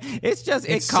 Okay. It's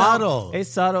calm. Subtle. It's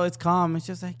subtle. It's calm. It's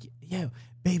just like, yo,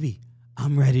 baby,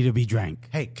 I'm ready to be drank.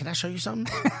 Hey, can I show you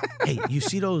something? Hey, you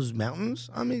see those mountains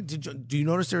on me? Do you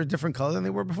notice they're a different color than they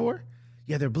were before?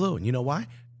 Yeah, they're blue. And you know why?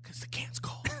 Because the can's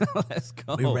cold. Let's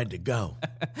go. We're ready to go.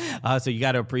 So you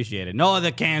got to appreciate it. No other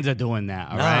cans are doing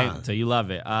that, all right? So you love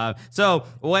it. So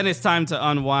when it's time to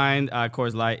unwind,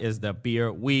 Coors Light is the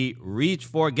beer we reach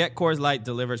for. Get Coors Light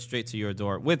delivered straight to your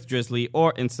door with Drizzly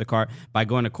or Instacart by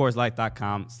going to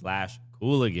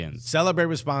CoorsLight.com/Cooligans. Celebrate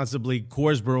responsibly.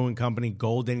 Coors Brewing Company,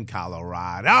 Golden,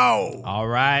 Colorado. All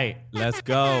right, let's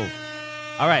go.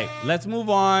 All right, let's move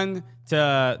on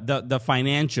to the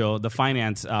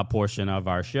finance portion of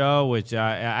our show, which,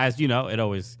 as you know, it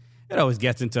always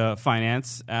gets into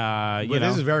finance.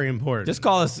 This is very important. Just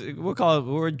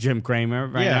we're Jim Cramer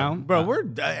right now, bro.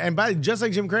 Just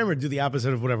like Jim Cramer, do the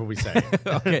opposite of whatever we say.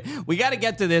 Okay, we got to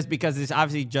get to this because this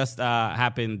obviously just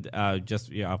happened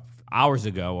hours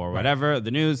ago or whatever.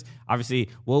 The news, obviously,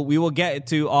 we will get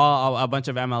to a bunch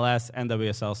of MLS and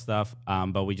WSL stuff,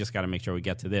 but we just got to make sure we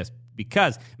get to this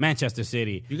because Manchester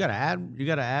City. You got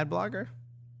an ad blocker?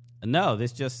 No,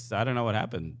 I don't know what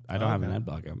happened. I don't have an ad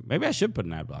blocker. Maybe I should put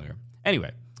an ad blocker.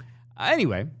 Anyway,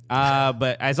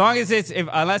 but as long as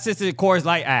unless it's a Coors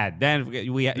Light ad, then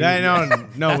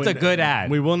no, that's a good ad.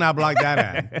 We will not block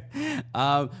that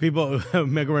ad. People,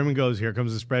 Mega Raymond goes, here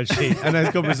comes the spreadsheet. And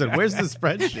then Cooper said, where's the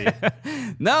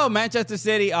spreadsheet? No, Manchester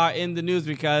City are in the news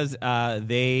because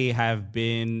they have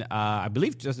been, I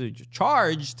believe, just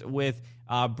charged with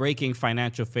breaking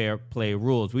financial fair play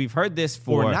rules. We've heard this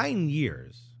for 9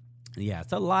 years. Yeah,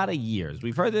 it's a lot of years.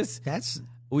 We've heard this.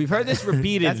 We've heard this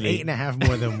repeatedly. That's 8.5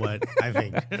 more than what I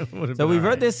think. So we've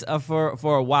heard this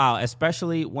for a while,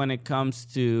 especially when it comes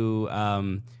to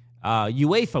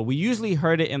UEFA. We usually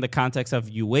heard it in the context of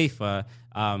UEFA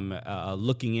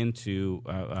looking into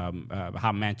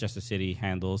how Manchester City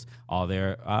handles all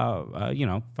their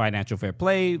financial fair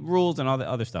play rules and all the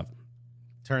other stuff.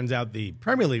 Turns out the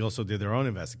Premier League also did their own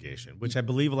investigation, which I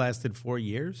believe lasted 4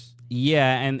 years.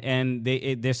 Yeah, and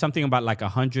there's something about like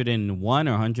 101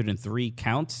 or 103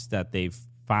 counts that they've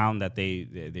found that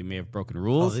they may have broken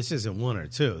ruls. Oh, this isn't one or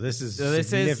two. This is a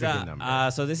significant number.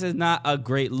 So this is not a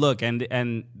great look,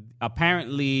 and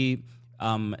apparently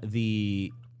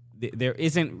there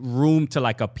isn't room to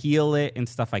like appeal it and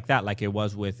stuff like that, like it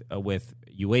was with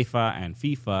UEFA and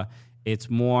FIFA. It's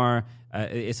more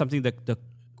it's something that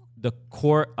the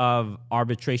Court of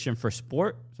Arbitration for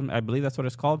Sport, I believe that's what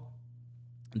it's called,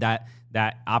 that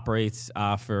operates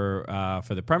for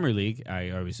the Premier League. I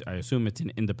assume it's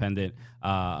an independent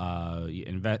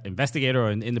investigator or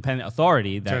an independent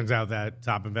authority. Turns out that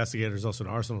top investigator is also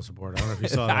an Arsenal supporter. I don't know if you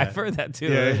saw that. I've heard that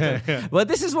too. Yeah. But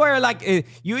this is where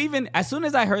as soon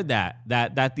as I heard that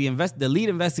the lead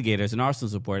investigator is an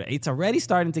Arsenal supporter, it's already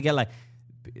starting to get like,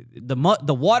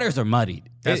 the waters are muddied.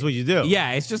 That's what you do.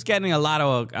 Yeah, it's just getting a lot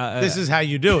of. This is how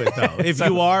you do it, though. If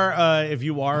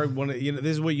you are one, this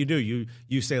is what you do.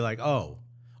 You say like, oh,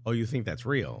 you think that's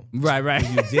real, right? What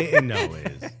you didn't know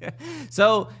is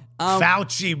so.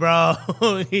 Fauci, bro,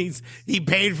 he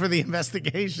paid for the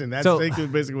investigation. That's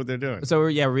basically what they're doing. So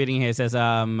we're reading here. It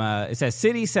says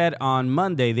City said on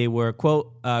Monday they were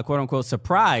quote unquote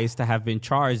surprised to have been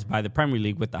charged by the Premier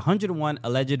League with 101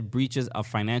 alleged breaches of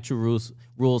financial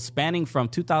rules spanning from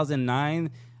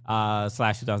 2009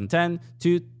 /2010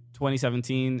 to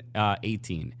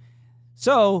 2017-18.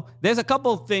 So there's a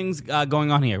couple things going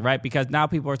on here, right? Because now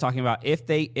people are talking about if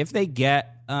they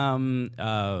get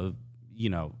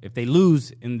if they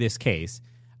lose in this case,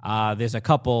 there's a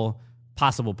couple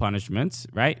possible punishments,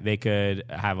 right? They could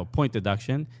have a point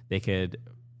deduction. They could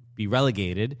be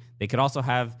relegated. They could also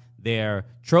have their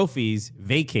trophies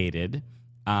vacated.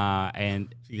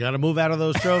 And you got to move out of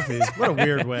those trophies. What a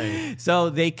weird way. So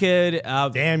they could.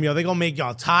 Damn, they gonna make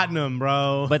y'all Tottenham,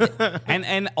 bro. But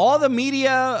and all the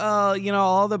media,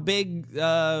 all the big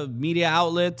media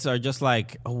outlets are just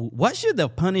like, what should the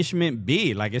punishment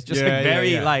be? Like it's just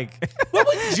like. What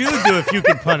would you do if you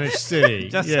could punish City?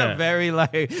 Just a very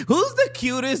like, who's the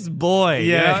cutest boy?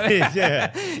 Yeah,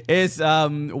 yeah. It's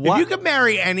if you could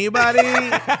marry anybody,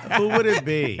 who would it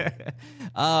be?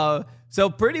 So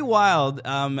pretty wild.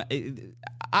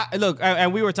 Look,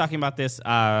 and we were talking about this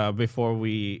before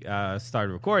we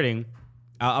started recording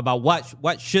about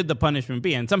what should the punishment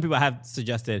be, and some people have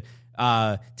suggested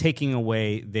taking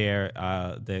away their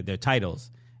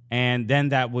titles, and then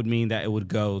that would mean that it would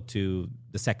go to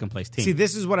the second place team. See,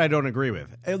 this is what I don't agree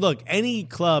with. Look, any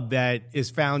club that is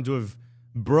found to have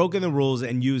broken the rules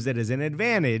and used it as an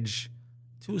advantage,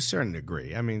 to a certain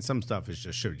degree. I mean, some stuff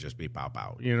should just be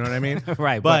pow-pow. You know what I mean?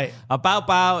 Right. But a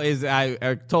pow-pow is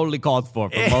totally called for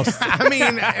most. I mean,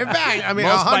 in fact,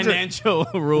 most financial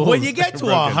rules. When you get to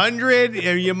 100,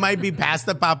 you might be past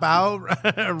the pow-pow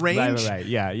range. Right.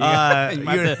 Yeah.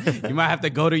 You might have to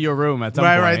go to your room at some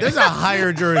point. Right. There's a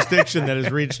higher jurisdiction that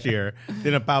is reached here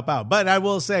than a pow-pow. But I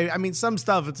will say, I mean, some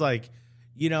stuff, it's like,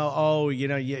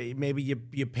 maybe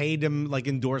you paid them like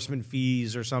endorsement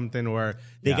fees or something, or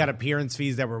they got appearance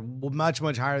fees that were much,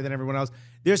 much higher than everyone else.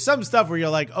 There's some stuff where you're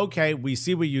like, okay, we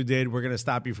see what you did. We're going to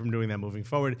stop you from doing that moving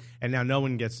forward. And now no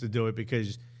one gets to do it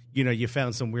because, you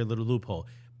found some weird little loophole.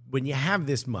 When you have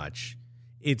this much,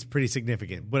 it's pretty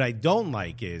significant. What I don't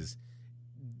like is,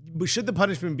 should the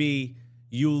punishment be,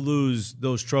 you lose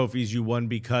those trophies you won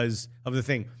because of the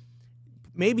thing.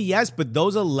 Maybe yes, but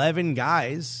those 11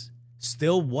 guys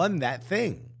still won that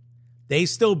thing. They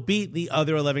still beat the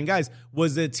other 11 guys.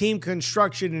 Was the team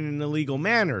constructed in an illegal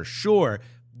manner? Sure.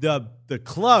 The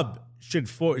club should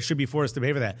be forced to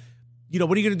pay for that. You know,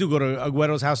 what are you going to do? Go to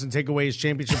Agüero's house and take away his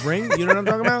championship ring? You know what I'm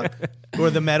talking about? Or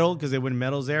the medal, because they win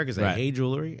medals there, because they hate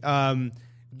jewelry.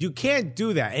 You can't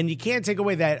do that. And you can't take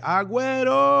away that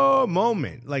Agüero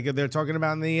moment, like they're talking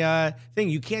about in the thing.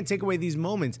 You can't take away these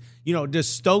moments. You know, does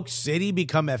Stoke City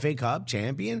become FA Cup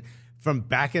champion from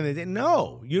back in the day?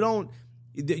 No, you don't.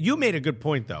 You made a good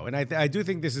point, though, and I do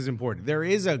think this is important. There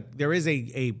is a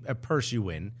purse you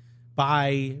win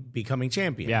by becoming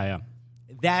champion. Yeah.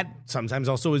 That sometimes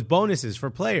also is bonuses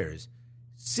for players.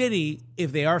 City,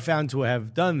 if they are found to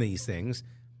have done these things,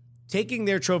 taking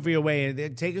their trophy away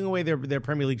and taking away their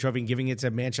Premier League trophy and giving it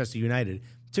to Manchester United,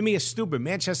 to me is stupid.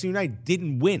 Manchester United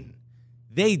didn't win.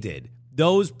 They did.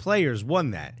 Those players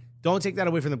won that. Don't take that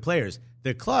away from the players.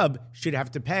 The club should have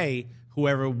to pay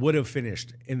whoever would have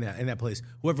finished in that place,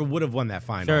 whoever would have won that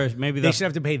final. Sure, maybe they should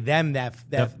have to pay them that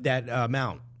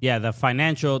amount. Yeah, the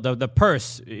financial, the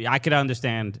purse, I could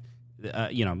understand.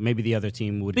 Maybe the other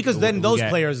team would, because then those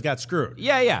players got screwed.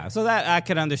 Yeah. So that I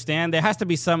could understand. There has to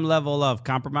be some level of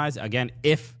compromise. Again,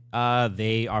 if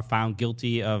they are found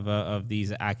guilty of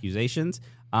these accusations.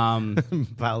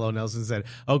 Paolo Nelson said,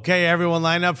 "Okay, everyone,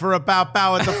 line up for a pow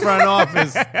pow at the front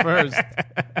office first."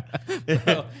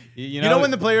 You know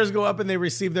when the players go up and they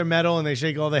receive their medal and they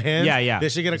shake all the hands? Yeah. They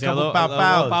should get a couple pow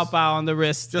pows. Pow pow on the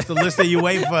wrist. Just a list of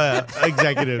UEFA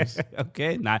executives.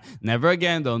 Okay, never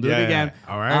again. Don't do it again.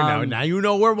 All right, now you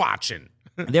know we're watching.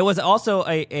 There was also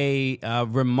a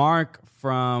remark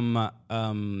from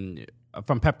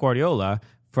Pep Guardiola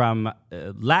from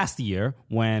last year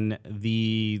when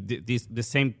the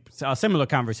same similar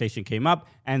conversation came up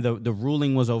and the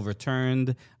ruling was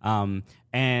overturned,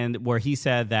 and where he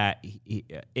said that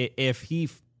if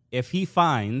he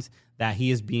finds that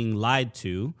he is being lied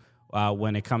to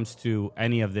when it comes to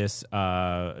any of this,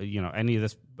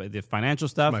 the financial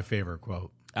stuff. My favorite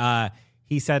quote.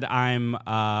 He said, "I'm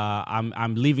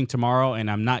leaving tomorrow, and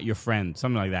I'm not your friend."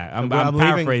 Something like that. I'm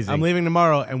paraphrasing. I'm leaving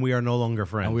tomorrow, and we are no longer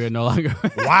friends. And we are no longer.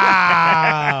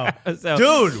 Wow,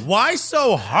 dude, why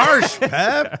so harsh,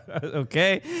 Pep?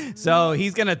 Okay, so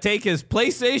he's gonna take his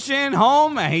PlayStation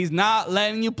home, and he's not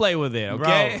letting you play with it.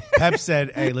 Okay, bro, Pep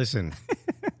said, "Hey, listen,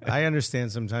 I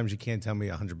understand sometimes you can't tell me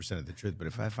 100% of the truth, but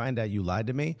if I find out you lied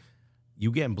to me, you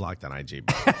getting blocked on IG,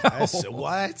 bro."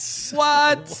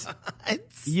 What?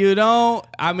 You don't?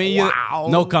 I mean, wow.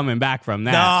 No coming back from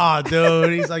that. No,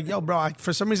 dude. He's like, yo, bro,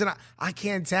 for some reason, I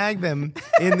can't tag them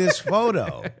in this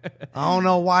photo. I don't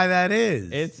know why that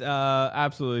is. It's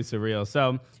absolutely surreal.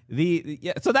 So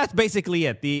so that's basically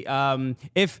it. Do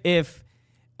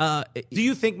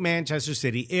you think Manchester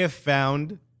City, if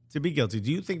found to be guilty,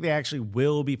 do you think they actually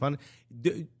will be punished?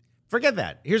 Forget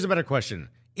that. Here's a better question.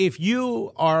 If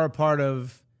you are a part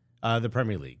of the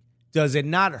Premier League, does it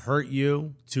not hurt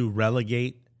you to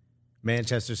relegate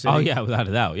Manchester City? Oh yeah, without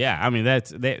a doubt. Yeah, I mean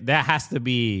that has to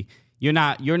be. You're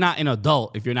not an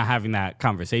adult if you're not having that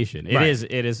conversation.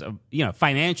 It is.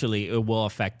 Financially, it will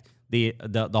affect the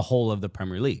whole of the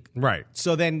Premier League. Right.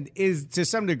 So then, to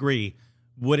some degree,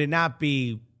 would it not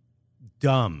be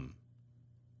dumb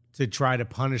to try to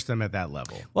punish them at that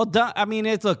level? Well, I mean,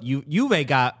 Juve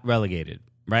got relegated.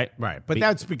 Right. But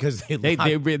that's because they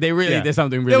really did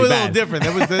something really bad. It was a little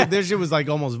different. Their shit was like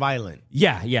almost violent.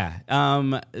 Yeah.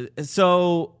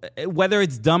 So whether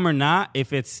it's dumb or not,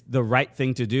 if it's the right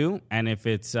thing to do and if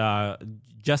it's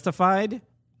justified,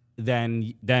 then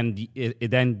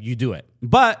you do it.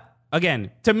 But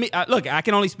again, to me, look, I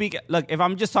can only speak. Look, if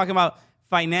I'm just talking about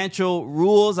financial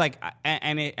rules,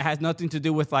 and it has nothing to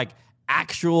do with like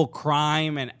actual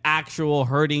crime and actual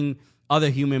hurting other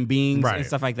human beings and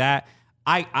stuff like that.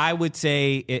 I would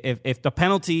say if the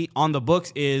penalty on the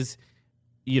books is,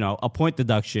 a point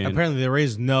deduction. Apparently there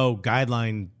is no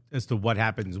guideline as to what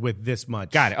happens with this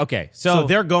much. Got it. Okay. So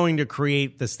they're going to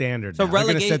create the standard. So they're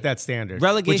going to set that standard.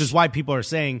 Relegation, which is why people are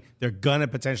saying they're going to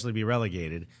potentially be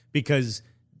relegated because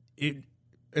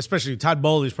especially Todd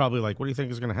Bowley's probably like, what do you think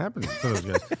is going to happen to those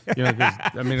guys?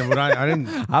 I mean, I didn't.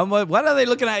 What are they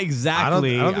looking at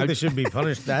exactly? I don't think they should be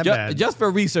punished that bad. Just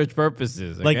for research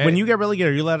purposes. Okay? Like when you get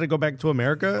relegated, are you allowed to go back to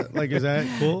America? Like, is that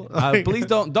cool? Please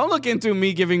don't look into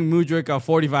me giving Mudryk a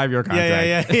 45-year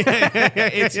contract.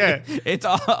 Yeah. It's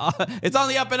on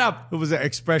the up and up. Who was that?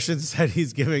 Expression said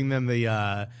he's giving them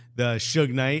the the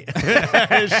Suge Knight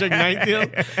Suge Knight deal.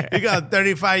 You got a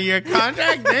 35-year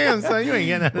contract. Damn, son, you ain't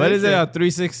getting that. What is it? A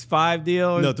 365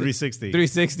 deal? No, 360.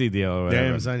 360 deal or whatever.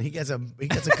 Damn, son, he gets a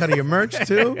cut of your merch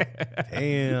too.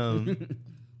 Damn.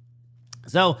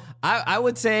 So I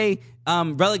would say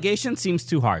relegation seems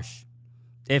too harsh.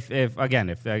 If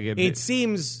It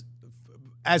seems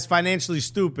as financially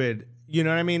stupid, you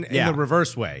know what I mean, in the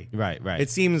reverse way. Right. It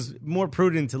seems more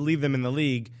prudent to leave them in the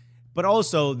league, but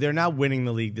also they're not winning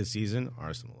the league this season.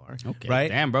 Arsenal are. Okay, right?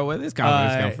 Damn, bro, where did this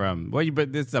confidence come from?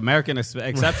 But this American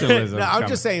exceptionalism. No, I'm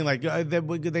just saying, like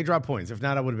they drop points. If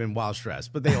not, I would have been wild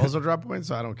stressed. But they also drop points,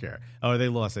 so I don't care. Or they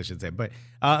lost, I should say. But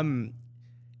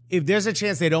if there's a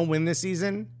chance they don't win this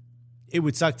season, it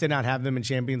would suck to not have them in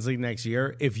Champions League next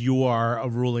year if you are a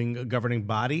governing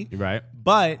body. Right.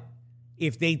 But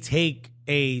if they take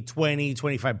a 20,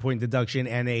 25 point deduction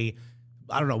and a,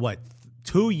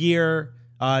 2-year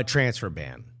transfer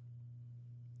ban.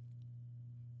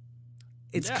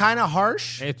 It's kind of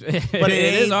harsh. But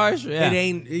it is harsh. Yeah. It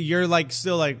ain't, you're like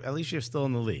still like, at least you're still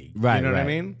in the league. Right. You know what I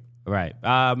mean? Right.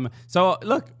 So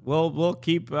look, we'll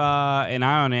keep an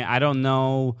eye on it. I don't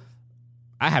know.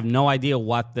 I have no idea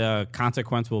what the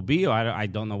consequence will be, or I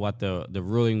don't know what the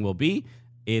ruling will be.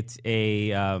 It's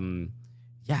a and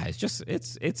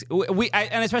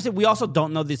especially we also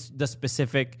don't know the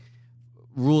specific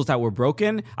rules that were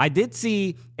broken. I did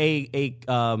see a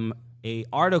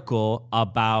article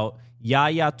about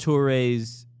Yaya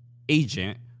Touré's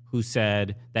agent who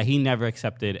said that he never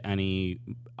accepted any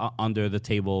under the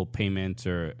table payments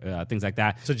or things like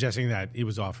that, suggesting that he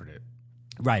was offered it.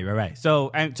 Right. So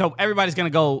everybody's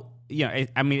gonna go.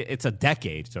 It's a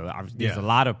decade, so there's a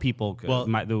lot of people.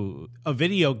 A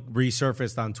video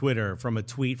resurfaced on Twitter from a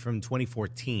tweet from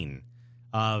 2014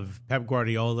 of Pep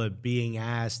Guardiola being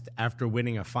asked after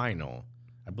winning a final.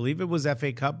 I believe it was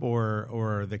FA Cup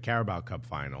or the Carabao Cup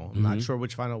final. I'm not sure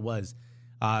which final it was.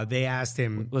 They asked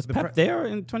him, was Pep there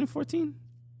in 2014?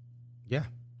 Yeah.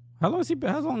 How long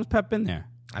has Pep been there?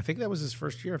 I think that was his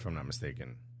first year, if I'm not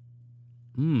mistaken.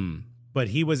 But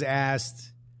he was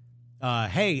asked,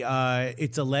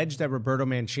 it's alleged that Roberto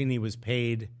Mancini was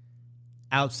paid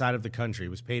outside of the country,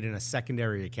 was paid in a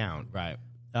secondary account. Right.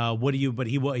 But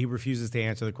he refuses to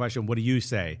answer the question. What do you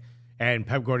say? And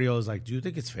Pep Guardiola is like, do you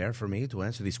think it's fair for me to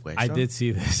answer these questions? I did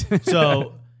see this.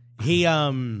 So he,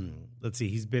 let's see,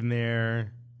 he's been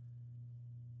there.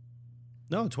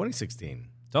 No, 2016.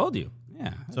 Told you.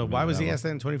 Yeah. So why was he asked that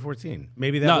in 2014?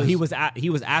 Maybe that he was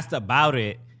asked about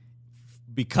it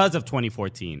because of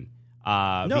 2014.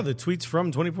 No, the tweet's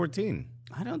from 2014.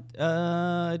 I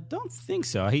don't think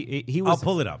so. He was. I'll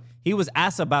pull it up. He was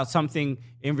asked about something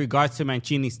in regards to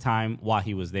Mancini's time while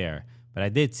he was there, but I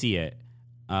did see it.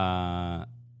 Well,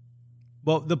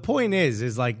 the point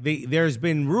is like there's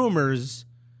been rumors,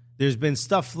 there's been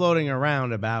stuff floating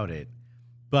around about it,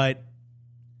 but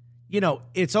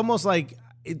it's almost like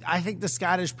I think the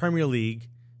Scottish Premier League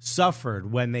suffered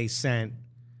when they sent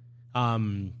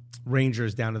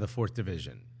Rangers down to the 4th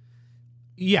division.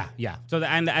 Yeah. So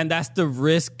and that's the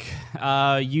risk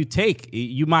you take.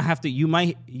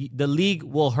 The league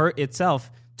will hurt itself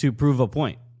to prove a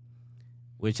point.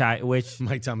 Which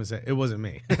Mike Thomas said it wasn't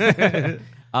me.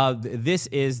 This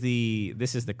is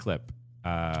the clip.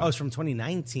 It's from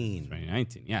 2019.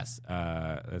 2019, yes.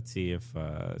 Let's see if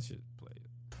should play it.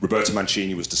 Roberto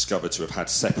Mancini was discovered to have had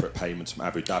separate payments from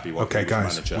Abu Dhabi while he was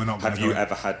manager. Have you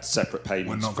ever had separate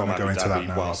payments from Abu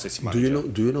Dhabi while City manager?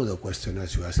 Do you know the question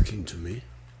as you're asking to me?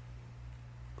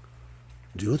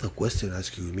 Do you know the question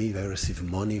asking me if I receive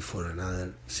money for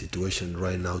another situation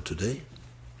right now today?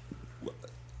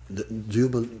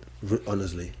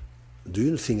 Honestly, do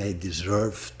you think I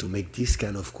deserve to make this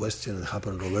kind of question and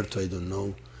happen, Roberto? I don't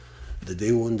know. The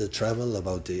day when the travel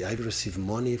about I receive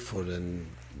money for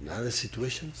other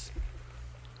situations.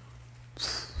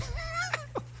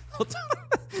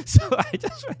 So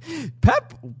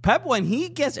Pep when he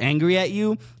gets angry at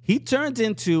you, he turns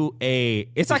into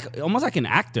it's like almost like an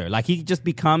actor. Like he just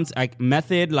becomes like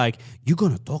method. Like, you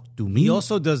gonna talk to me? He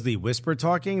also does the whisper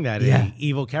talking that an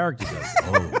evil character does.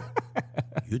 Oh,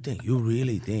 you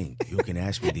really think you can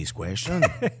ask me these questions?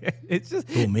 It's just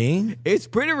to me. It's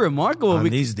pretty remarkable. On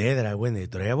this day that I win the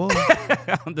treble,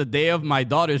 on the day of my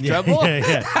daughter's treble,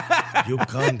 you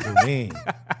come to me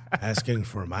asking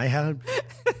for my help.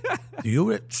 Do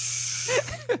you?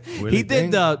 Really he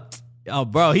did the Oh,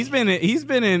 bro, he's been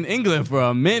in England for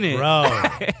a minute, bro.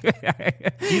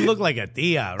 He looked like a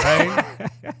tia, right?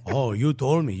 Oh, you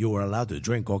told me you were allowed to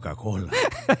drink Coca-Cola,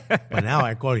 but now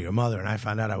I called your mother and I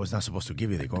found out I was not supposed to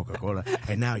give you the Coca-Cola,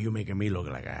 and now you're making me look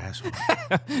like an asshole.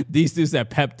 These two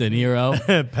said Pep De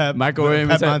Niro, Michael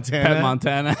Raymond, Pep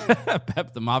Montana,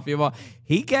 Pep the Mafia Ball.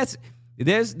 He gets.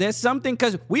 There's something,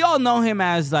 because we all know him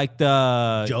as like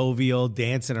the jovial,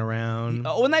 dancing around.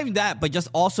 Well, not even that, but just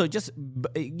Lisette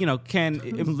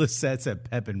said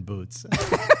Pep in boots.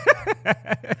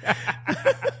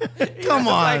 Come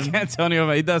on, like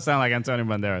Antonio. He does sound like Antonio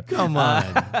Banderas. Come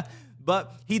on,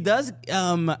 but he does.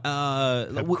 Pep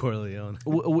Corleone.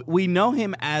 We know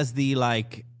him as the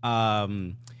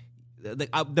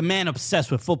the man obsessed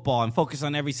with football and focused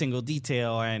on every single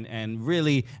detail and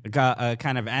really got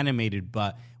kind of animated.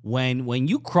 But when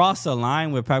you cross a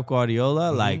line with Pep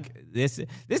Guardiola, like this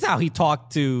is how he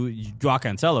talked to Joao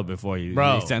Cancelo before he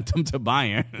sent him to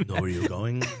Bayern. Know where you're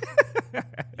going?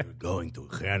 You're going to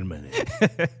Germany.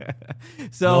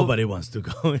 So nobody wants to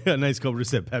go. A nice Cobra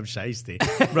said Pep Shiesty.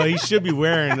 Bro, he should be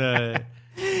wearing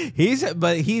He's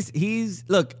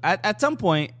look, at some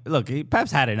point,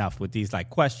 Pep's had enough with these like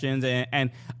questions,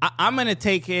 and I'm gonna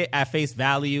take it at face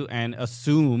value and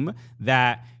assume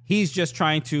that he's just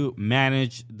trying to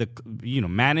manage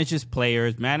his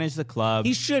players, manage the club.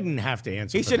 He shouldn't have to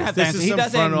answer. He shouldn't have to answer. This is some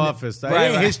front office.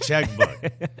 Right. His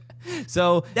checkbook.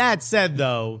 So that said,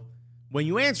 though, when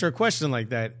you answer a question like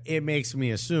that, it makes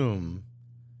me assume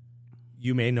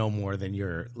you may know more than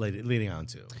you're leading on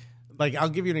to. Like, I'll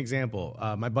give you an example.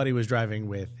 My buddy was driving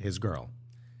with his girl,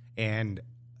 and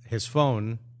his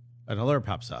phone, an alert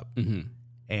pops up,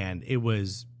 and it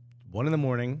was 1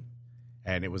 a.m,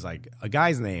 and it was like a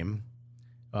guy's name,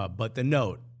 but the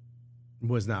note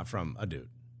was not from a dude.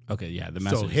 Okay, yeah, the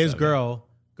message. So his girl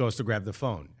goes to grab the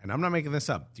phone, and I'm not making this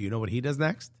up. Do you know what he does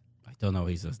next? I don't know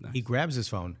what he does next. He grabs his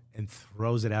phone and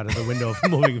throws it out of the window of a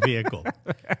moving vehicle.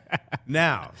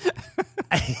 Now,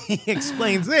 he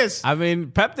explains this. I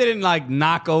mean, Pep didn't like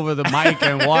knock over the mic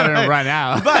and water and run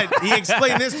out. But he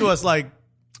explained this to us like,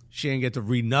 she ain't get to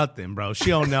read nothing, bro. She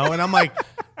don't know. And I'm like,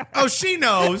 oh, she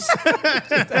knows. You know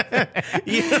what I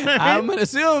mean? I'm going to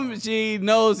assume she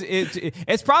knows it.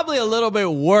 It's probably a little bit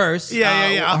worse,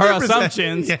 yeah. Her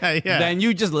assumptions, than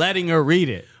you just letting her read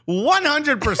it.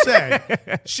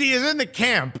 100%. She is in the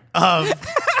camp of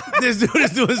this dude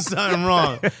is doing something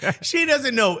wrong. She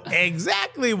doesn't know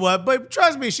exactly what, but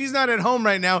trust me, she's not at home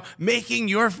right now making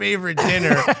your favorite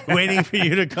dinner, waiting for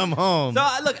you to come home. So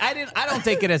look, I don't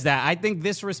take it as that. I think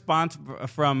this response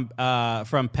from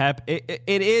Pep, it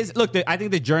is. Look, I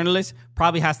think the journalist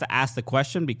probably has to ask the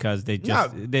question because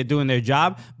they're doing their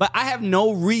job. But I have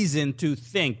no reason to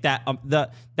think that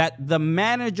the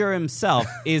manager himself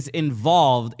is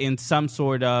involved in some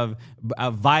sort of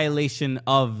a violation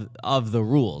of the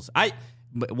rules.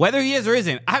 Whether he is or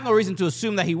isn't, I have no reason to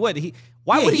assume that he would.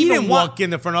 Why would he even walk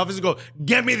in the front office and go,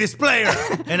 get me this player,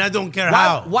 and I don't care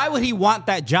how? Why would he want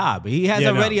that job? He has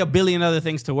already a billion other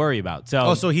things to worry about.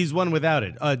 So he's one without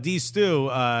it. D. Stu,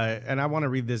 and I want to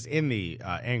read this in the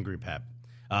Angry Pep.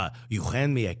 You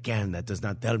hand me a can that does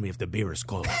not tell me if the beer is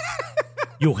cold.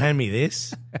 You hand me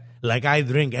this? Like I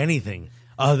drink anything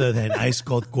other than ice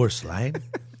cold Coors Light?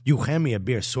 You hand me a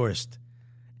beer sourced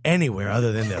anywhere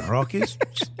other than the Rockies?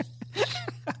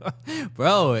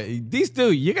 Bro, these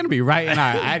two, you're going to be writing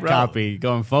our ad copy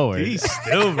going forward. These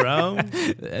two, bro.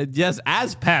 Just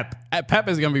as Pep. Pep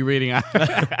is going to be reading our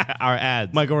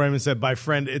ads. Michael Raymond said, by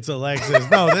friend, it's Alexis.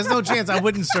 No, there's no chance I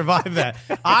wouldn't survive that.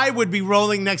 I would be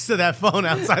rolling next to that phone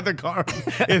outside the car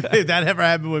if that ever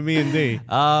happened with me and D.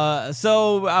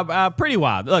 So pretty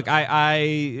wild. Look,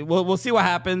 we'll see what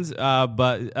happens.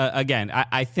 But again,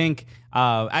 I think...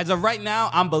 as of right now,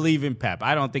 I'm believing Pep.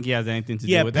 I don't think he has anything to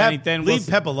do with anything. Leave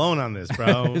Pep alone on this,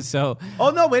 bro.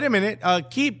 Oh, no, wait a minute.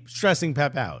 Keep stressing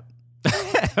Pep out.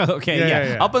 Okay,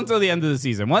 yeah. Up until the end of the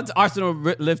season. Once Arsenal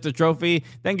lift the trophy,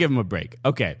 then give him a break.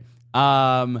 Okay.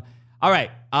 All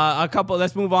right.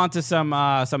 Let's move on to some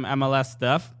MLS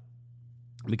stuff.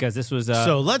 Because this was...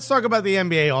 So let's talk about the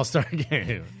NBA All-Star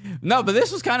Game. No, but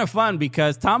this was kind of fun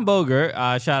because Tom Bogert,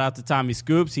 shout out to Tommy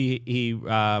Scoops, he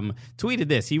tweeted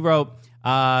this. He wrote,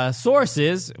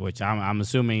 sources, which I'm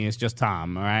assuming is just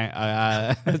Tom, all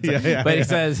right? But he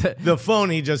says... The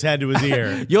phone he just had to his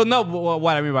ear. You'll know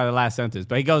what I mean by the last sentence.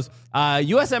 But he goes,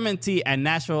 USMNT and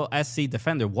Nashville SC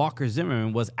defender Walker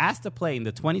Zimmerman was asked to play in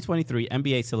the 2023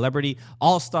 NBA Celebrity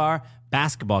All-Star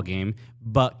basketball game,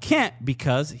 but can't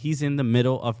because he's in the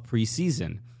middle of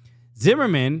preseason.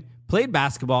 Zimmerman played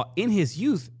basketball in his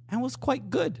youth and was quite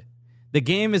good. The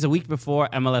game is a week before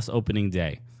MLS opening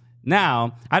day.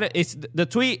 Now, the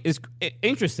tweet is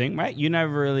interesting, right? You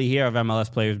never really hear of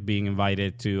MLS players being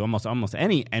invited to almost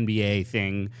any NBA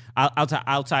thing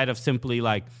outside of simply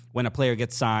like when a player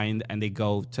gets signed and they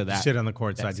go to that. Sit on the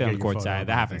court side. Sit on the court side.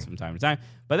 That happens from time to time.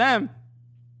 But then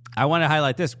I want to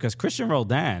highlight this because Christian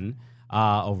Roldan,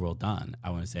 Roldan,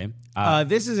 I want to say.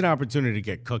 This is an opportunity to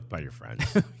get cooked by your friends.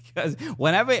 Because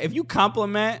if you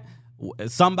compliment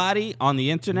somebody on the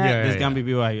internet, there's gonna be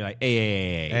people you're like,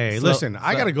 hey, listen,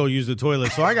 I gotta go use the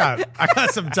toilet, so I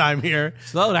got some time here.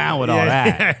 Slow down with all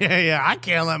that. Yeah. I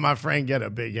can't let my friend get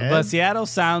a big head. But Seattle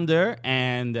Sounder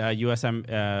and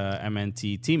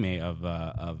USMNT teammate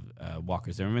of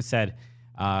Walker Zimmerman said,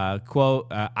 quote,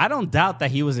 I don't doubt that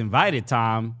he was invited,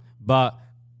 Tom, but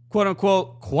quote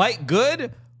unquote, quite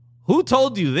good. Who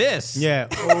told you this? Yeah.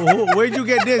 Where'd you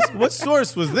get this? What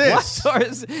source was this? What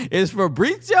source is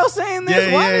Fabrizio saying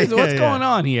this? What's going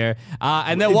on here?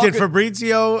 And then did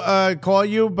Fabrizio call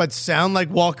you but sound like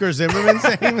Walker Zimmerman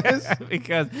saying this?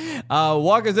 Because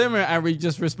Walker Zimmerman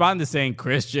just responded saying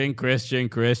Christian,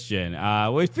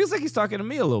 well, it feels like he's talking to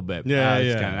me a little bit.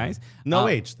 It's kind of nice. No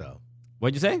H though.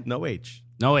 What'd you say? No H.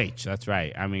 No H, that's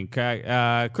right. I mean,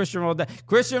 Christian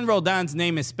Roldan's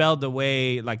name is spelled the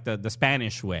way, like the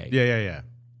Spanish way. Yeah.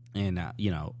 And, but,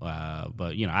 I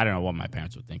don't know what my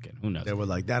parents were thinking. Who knows? They were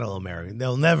like, that old American.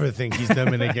 They'll never think he's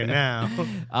Dominican now.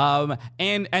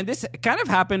 And this kind of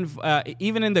happened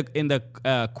even in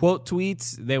the quote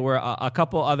tweets. There were a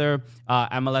couple other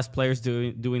MLS players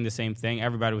doing the same thing.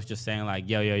 Everybody was just saying like,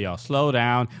 yo, slow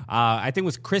down. I think it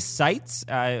was Chris Seitz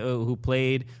who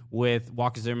played with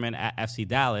Walker Zimmerman at FC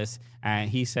Dallas. And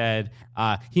he said,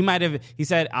 I'm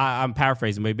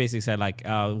paraphrasing, but he basically said like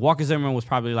Walker Zimmerman was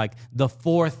probably like the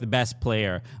fourth best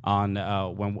player on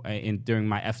during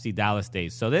my FC Dallas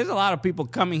days. So there's a lot of people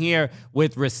coming here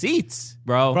with receipts,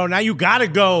 bro. Bro, now you gotta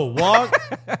go, Walk.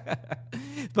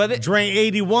 But drain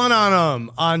 81 on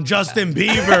him on Justin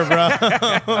Bieber,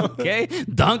 bro. Okay,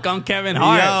 dunk on Kevin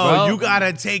Hart. Bro. You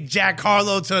gotta take Jack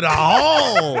Harlow to the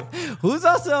hole. Who's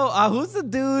the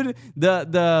dude?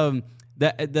 The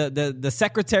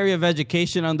Secretary of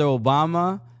Education under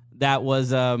Obama that was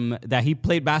that he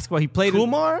played basketball. He played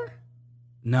Kumar?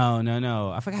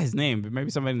 No. I forgot his name, but maybe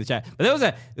somebody in the chat. But there was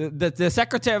the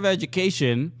Secretary of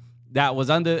Education that was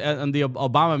under the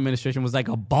Obama administration was like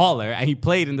a baller, and he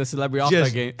played in the Celebrity All-Star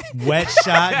game. Wet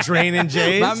shot, draining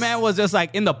Jays. My man was just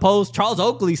like in the post, Charles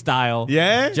Oakley style.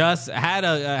 Yeah, just had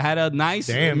a nice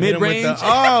mid-range.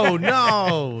 Oh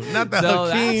no, not the So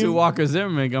Hakeem. that's who Walker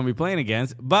Zimmerman gonna be playing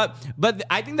against. But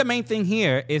I think the main thing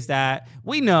here is that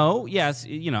we know, yes,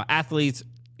 athletes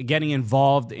getting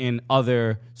involved in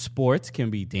other sports can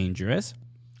be dangerous.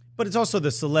 But it's also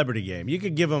the celebrity game. You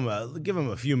could give them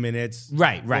a few minutes,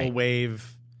 right? Full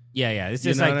wave. Yeah. It's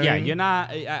just like, I mean? You're not.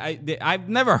 I've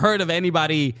never heard of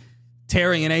anybody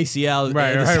tearing an ACL.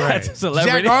 Right.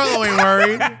 Celebrity. Jack Harlow ain't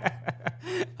worried.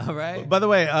 All right. By the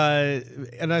way,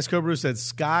 Anais Kobru said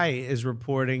Sky is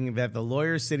reporting that the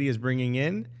lawyer City is bringing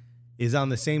in is on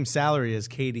the same salary as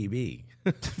KDB.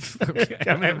 Okay.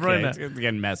 It's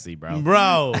getting messy,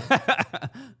 bro.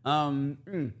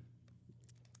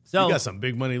 So, you got some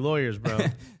big money lawyers, bro.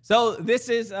 So this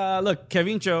is look,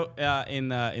 Kevincho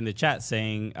in the chat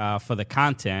saying for the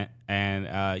content,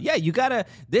 and you gotta.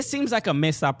 This seems like a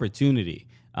missed opportunity.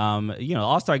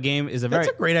 All-Star Game is That's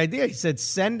a great idea. He said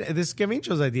this is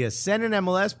Kevincho's idea. Send an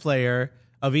MLS player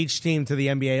of each team to the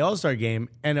NBA All-Star Game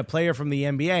and a player from the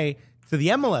NBA to the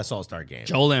MLS All-Star Game.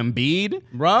 Joel Embiid,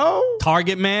 bro,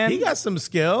 target man. He got some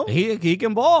skill. He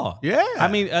can ball. Yeah, I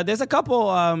mean, there's a couple.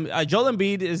 Joel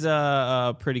Embiid is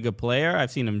a pretty good player. I've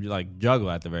seen him like juggle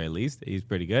at the very least. He's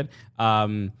pretty good.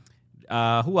 Who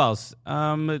else?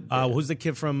 Who's the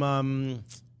kid from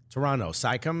Toronto?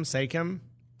 Siakam.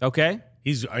 Okay,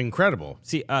 he's incredible.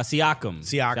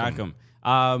 Siakam.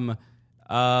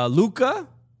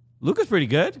 Luka's pretty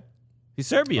good. He's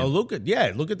Serbian. Oh, Luka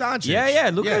Doncic.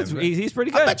 Yeah, Luka. He's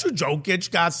pretty good. I bet you Jokic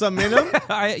got something in him.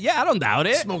 I don't doubt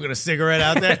it. Smoking a cigarette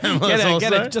out there.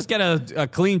 Get a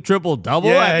clean triple-double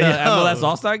at the MLS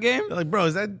All-Star Game. Like, bro,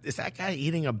 is that guy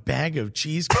eating a bag of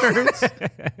cheese curds?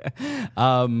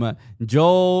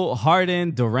 Joel,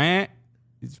 Harden, Durant.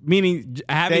 Meaning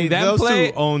having them play.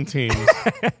 Those two own teams.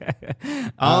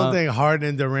 I don't think Harden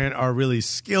and Durant are really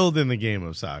skilled in the game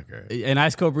of soccer. And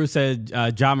Ice Cold Bruce said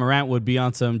John Morant would be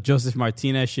on some Joseph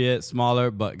Martinez shit,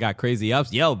 smaller, but got crazy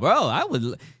ups. Yo, bro, I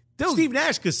would. Dude. Steve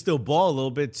Nash could still ball a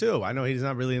little bit too. I know he's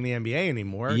not really in the NBA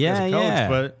anymore as a coach,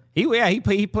 but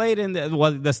he played in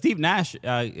the Steve Nash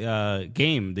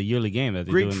game, the yearly game that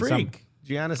they Greek do. freak,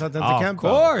 Giannis Antetokounmpo. Of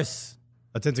course,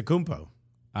 Antetokounmpo.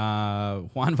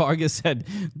 Juan Vargas said,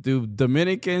 do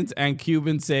Dominicans and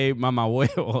Cubans say mama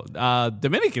huevo?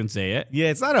 Dominicans say it. Yeah,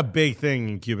 it's not a big thing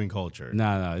in Cuban culture.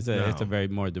 No, it's a very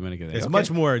more Dominican thing. It's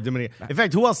much more Dominican. In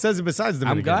fact, who else says it besides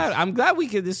Dominicans? I'm glad we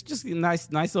could. It's just a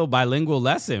nice little bilingual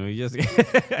lesson. We just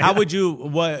How would you?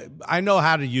 What I know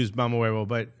how to use mama huevo,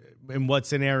 but in what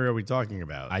scenario are we talking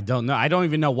about? I don't know. I don't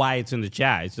even know why it's in the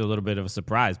chat. It's a little bit of a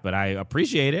surprise, but I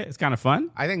appreciate it. It's kind of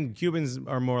fun. I think Cubans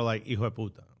are more like hijo de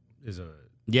puta.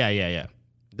 Yeah.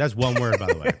 That's one word, by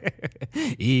the way.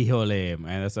 Híjole,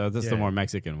 man. That's the more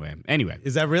Mexican way. Anyway.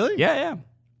 Is that really? Yeah.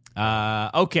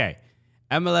 Okay.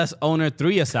 MLS owner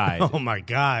 3 aside. Oh, my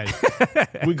God.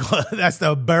 That's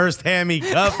the burst hammy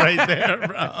cup right there,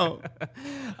 bro.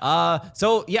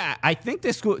 So, yeah, I think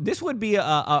this would be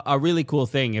a really cool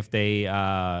thing if they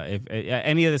if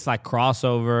any of this like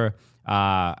crossover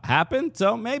happened.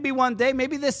 So maybe one day,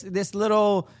 maybe this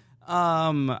little...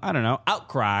 I don't know,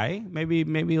 outcry. Maybe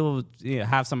we'll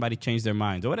have somebody change their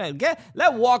minds or whatever.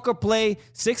 Let Walker play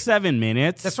 6-7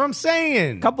 minutes. That's what I'm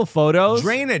saying. Couple photos.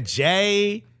 Drain a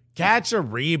J. Catch a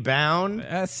rebound.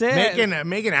 That's it.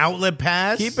 Make an outlet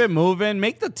pass. Keep it moving.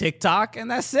 Make the TikTok,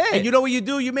 and that's it. And you know what you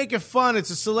do? You make it fun. It's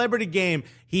a celebrity game.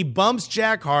 He bumps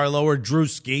Jack Harlow or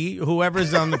Drewski,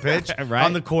 whoever's on the pitch, right.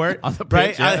 on the court. On the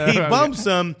pitch, right? He bumps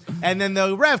him, and then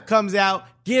the ref comes out,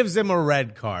 gives him a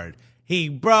red card. He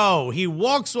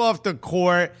walks off the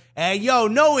court, and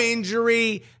no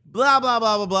injury, blah, blah,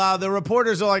 blah, blah, blah. The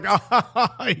reporters are like,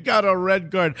 he got a red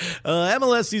card.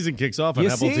 MLS season kicks off on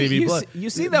Apple TV+. You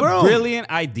see the brilliant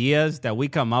ideas that we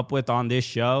come up with on this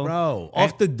show? Bro,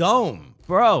 off the dome.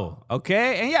 Bro,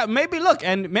 okay? And yeah,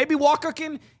 maybe Walker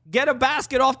can get a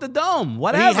basket off the dome,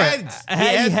 whatever. He heads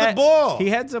the ball. He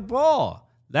heads the ball.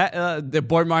 That the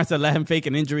board master let him fake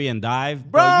an injury and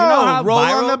dive. Bro, you know how roll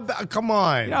viral, on the come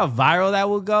on. You know how viral that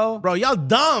will go? Bro, y'all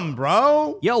dumb,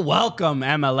 bro. You're welcome,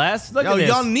 MLS. Look at this.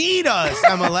 Y'all need us,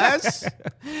 MLS.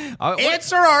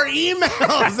 Answer our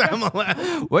emails,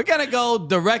 MLS. We're going to go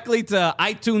directly to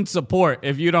iTunes support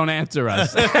if you don't answer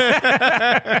us. Bro.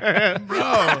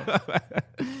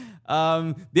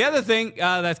 The other thing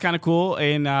that's kind of cool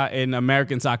in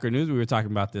American soccer news, we were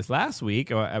talking about this last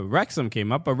week. Wrexham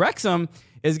came up, but Wrexham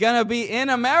is going to be in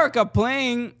America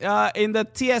playing in the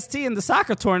TST in the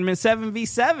soccer tournament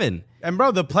 7v7. And,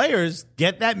 bro, the players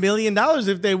get that $1 million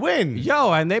if they win.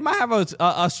 Yo, and they might have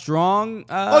a strong...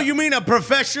 you mean a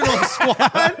professional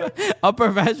squad? A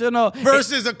professional...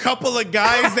 Versus a couple of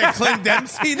guys that Clint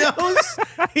Dempsey knows?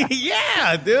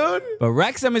 Yeah, dude. But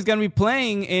Wrexham is going to be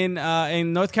playing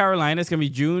in North Carolina. It's going to be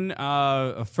June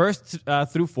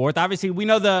 1st through 4th. Obviously, we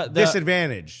know the...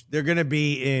 Disadvantage. They're going to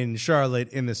be in Charlotte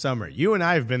in the summer. You and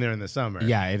I have been there in the summer.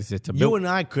 Yeah, it's a... You and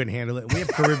I couldn't handle it. We have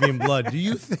Caribbean blood. Do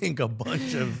you think a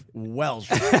bunch of...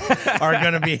 Welsh are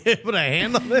going to be able to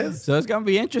handle this? So it's going to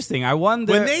be interesting. I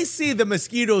wonder... When they see the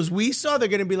mosquitoes we saw, they're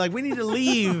going to be like, we need to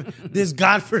leave this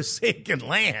godforsaken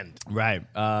land. Right.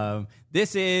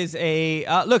 This is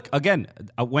a... look, again,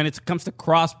 when it comes to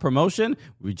cross-promotion,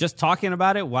 we're just talking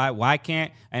about it. Why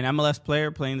can't an MLS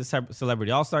player play in the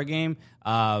Celebrity All-Star game?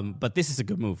 But this is a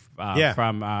good move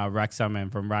from Wrexham and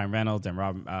from Ryan Reynolds and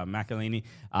Rob McElhenney.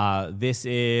 This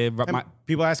is...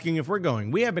 people asking if we're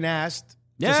going. We have been asked...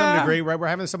 To some degree, right? We're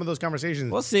having some of those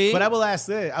conversations. We'll see. But I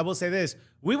will say this.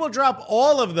 We will drop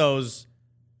all of those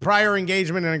prior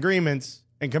engagement and agreements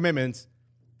and commitments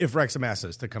if Wrexham asks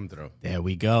us to come through. There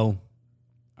we go.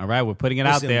 All right, we're putting it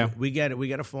out there. We get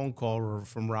a phone call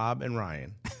from Rob and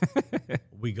Ryan.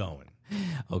 We going.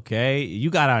 Okay, you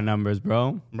got our numbers,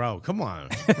 bro. Bro, come on.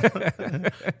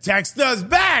 Text us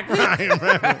back, Ryan.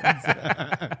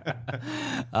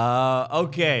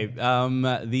 Okay.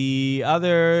 The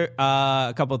other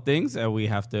couple of things we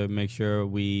have to make sure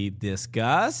we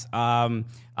discuss.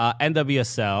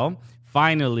 NWSL.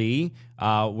 Finally,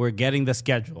 we're getting the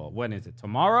schedule. When is it?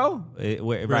 Tomorrow?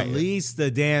 Release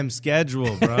the damn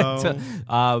schedule, bro.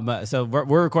 So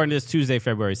we're recording this Tuesday,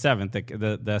 February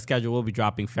 7th. The schedule will be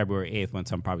dropping February 8th when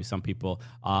probably some people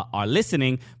are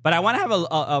listening. But I want to have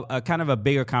a kind of a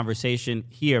bigger conversation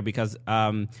here because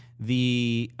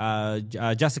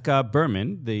Jessica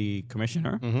Berman, the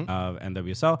commissioner of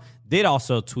NWSL, did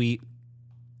also tweet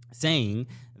saying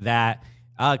that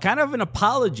kind of an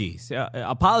apology,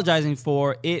 apologizing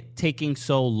for it taking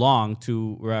so long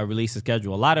to release the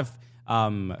schedule. A lot of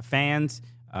fans,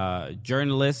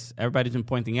 journalists, everybody's been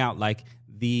pointing out like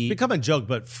become a joke,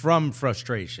 but from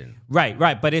frustration.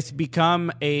 Right. But it's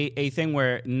become a thing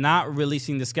where not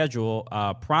releasing the schedule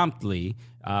promptly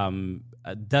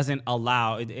doesn't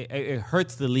allow it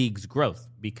hurts the league's growth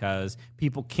because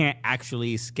people can't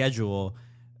actually schedule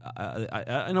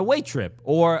an away trip,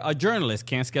 or a journalist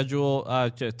can't schedule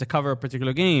to cover a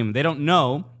particular game. They don't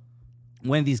know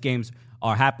when these games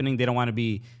are happening. They don't want to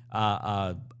be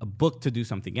booked to do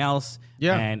something else.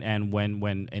 Yeah. And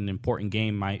when an important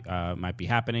game might be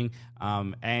happening.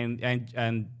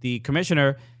 And the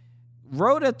commissioner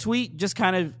wrote a tweet just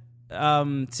kind of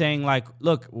saying like,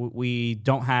 look, we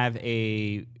don't have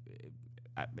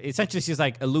essentially she's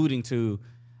like alluding to,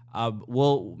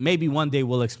 maybe one day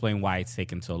we'll explain why it's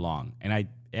taken so long. And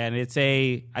it's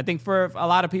I think for a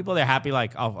lot of people, they're happy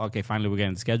like, oh, okay, finally we're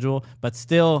getting the schedule. But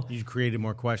still, you created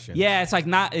more questions. Yeah, it's like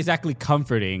not exactly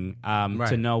comforting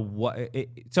to know what.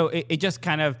 So it just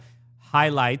kind of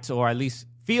highlights, or at least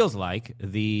feels like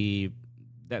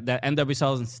that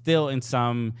NWSL is still in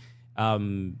some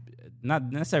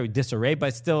not necessarily disarray,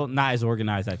 but still not as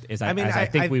organized as I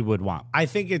think we would want. I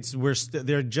think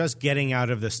they're just getting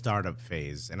out of the startup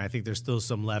phase, and I think there's still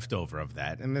some leftover of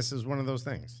that, and this is one of those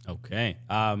things. Okay,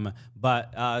 so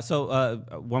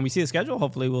when we see the schedule,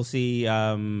 hopefully we'll see.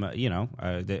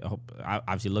 Obviously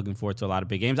looking forward to a lot of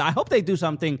big games. I hope they do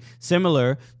something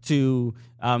similar to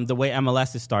the way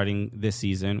MLS is starting this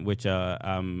season, which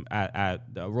at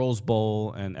the Rose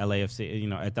Bowl and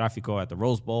LAFC, at Tráfico at the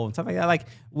Rose Bowl and stuff like that. Like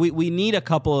we need a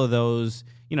couple of those.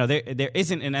 There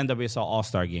isn't an NWSL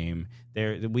All-Star game.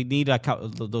 We need a couple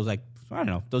of those, like, I don't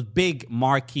know, those big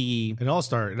marquee. An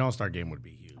all-star game would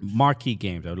be huge. Marquee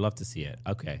games. I would love to see it.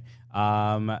 Okay.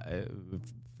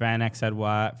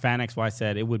 FanXY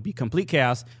said it would be complete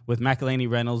chaos with McElhaney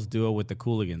Reynolds duo with the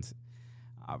Cooligans.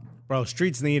 Bro,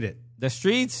 streets need it. The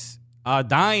streets are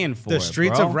dying for it. The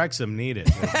streets bro. of Wrexham need it.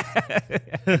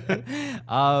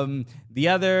 The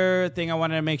other thing I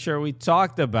wanted to make sure we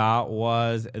talked about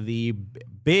was the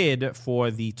bid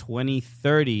for the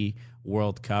 2030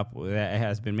 World Cup that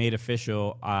has been made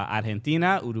official.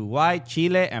 Argentina, Uruguay,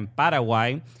 Chile, and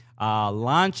Paraguay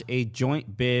launch a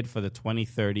joint bid for the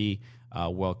 2030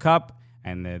 World Cup.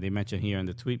 And they mentioned here in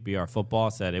the tweet, BR Football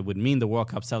said it would mean the World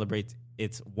Cup celebrates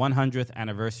its 100th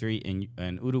anniversary in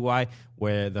Uruguay,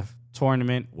 where the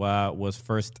tournament was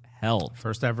first held.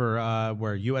 First ever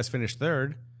where U.S. finished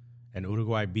third and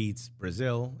Uruguay beats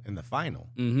Brazil in the final.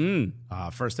 Mm-hmm.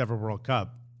 First ever World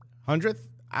Cup. 100th?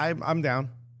 I'm down.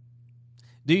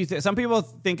 Do you some people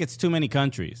think it's too many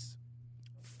countries?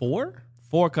 4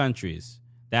 countries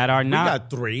that are not. We got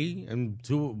 3, and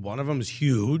 2. One of them is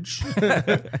huge.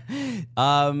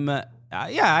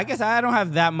 Yeah, I guess I don't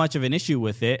have that much of an issue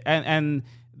with it, and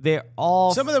they're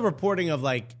all some of the reporting of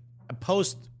like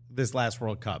post this last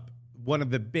World Cup. One of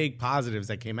the big positives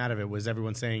that came out of it was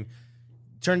everyone saying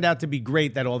turned out to be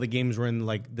great that all the games were in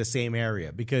like the same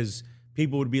area, because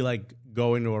people would be like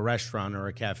going to a restaurant or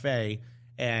a cafe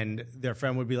and their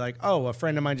friend would be like, oh, a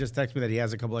friend of mine just texted me that he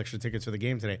has a couple extra tickets for the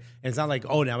game today. And it's not like,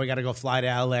 oh, now we got to go fly to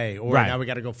LA, or now we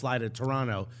got to go fly to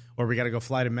Toronto, or we got to go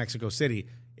fly to Mexico City.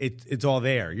 It's all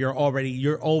there. You're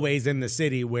always in the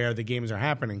city where the games are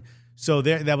happening. So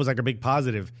that was like a big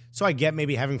positive. So I get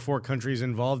maybe having 4 countries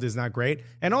involved is not great.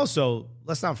 And also,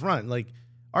 let's not front, like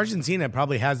Argentina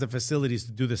probably has the facilities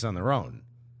to do this on their own.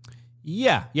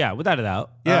 Yeah, without a doubt.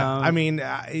 Yeah, I mean,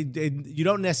 you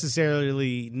don't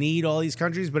necessarily need all these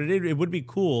countries, but it would be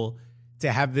cool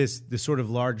to have this sort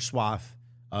of large swath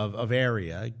of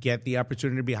area get the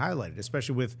opportunity to be highlighted,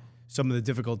 especially with some of the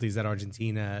difficulties that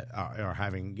Argentina are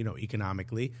having,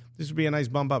 economically. This would be a nice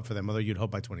bump up for them, although you'd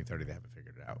hope by 2030 they haven't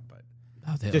figured it out. But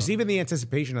just even the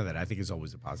anticipation of that, I think, is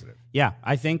always a positive. Yeah,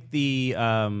 I think we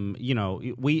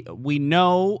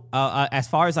know as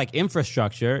far as like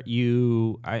infrastructure,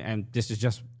 and this is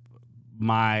just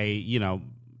my,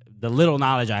 the little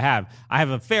knowledge I have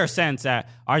a fair sense that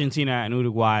Argentina and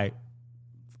Uruguay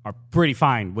are pretty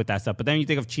fine with that stuff. But then you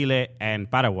think of Chile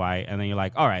and Paraguay, and then you're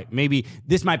like, all right, maybe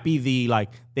this might be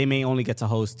they may only get to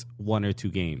host 1 or 2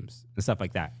 games and stuff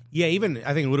like that. Yeah, even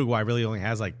I think Uruguay really only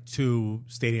has like 2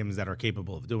 stadiums that are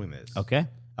capable of doing this. Okay.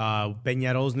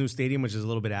 Peñarol's new stadium, which is a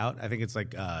little bit out. I think it's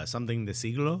like something de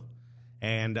siglo,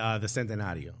 and the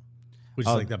Centenario, which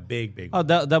is like the big. Oh,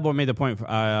 Double made the point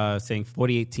saying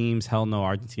 48 teams. Hell no,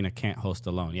 Argentina can't host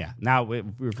alone. Yeah, now we're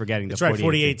forgetting the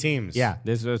 48 teams. Yeah,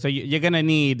 so you're gonna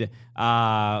need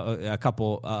a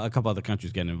couple other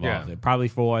countries getting involved. Yeah. Probably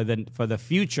for the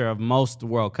future of most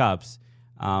World Cups,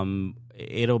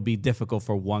 it'll be difficult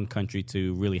for one country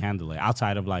to really handle it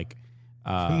outside of like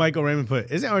Michael Raymond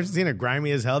put, isn't Argentina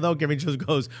grimy as hell, though? Kevin just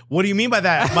goes, what do you mean by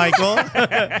that, Michael?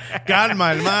 God,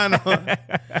 my hermano.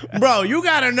 Bro, you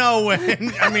got to know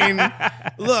when,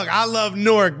 look, I love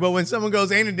Newark, but when someone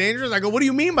goes, ain't it dangerous? I go, what do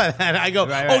you mean by that? I go,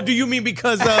 oh, do you mean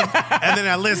because of, and then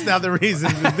I list out the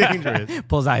reasons it's dangerous.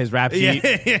 Pulls out his rap sheet.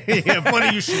 Yeah,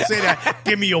 funny you should say that.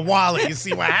 Give me your wallet. You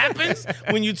see what happens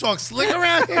when you talk slick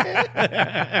around here?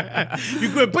 You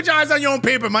could put your eyes on your own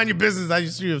paper, mind your business.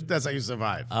 That's how you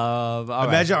survive.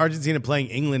 Imagine Argentina playing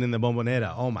England in the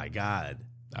Bombonera. Oh my God,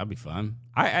 that'd be fun.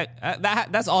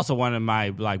 That's also one of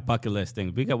my bucket list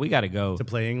things. We got to go to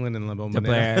play England in the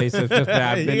Bombonera.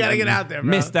 You got to get out there, bro.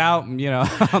 Missed out,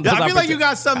 I feel like you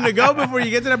got something to go before you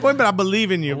get to that point, but I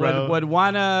believe in you, bro.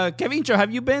 Kevincho,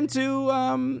 have you been to?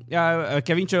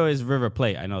 Kevincho is River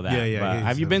Plate. I know that. Yeah.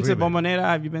 Have you been to Bombonera?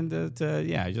 Have you been to?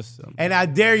 Yeah, just. And I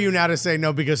dare you now to say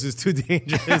no because it's too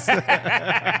dangerous.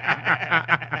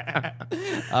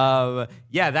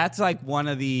 That's like one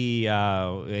of the.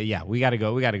 We got to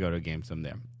go. We got to go to a game someday.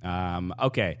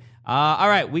 Okay. All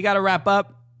right. We got to wrap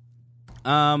up.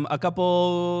 A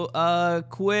couple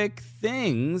quick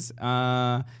things.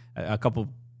 A couple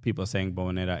people saying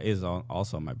Bombonera is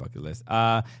also on my bucket list.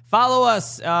 Follow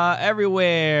us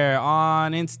everywhere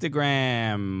on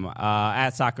Instagram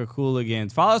at Soccer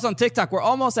Cooligans. Follow us on TikTok. We're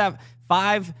almost at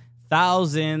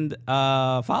 5,000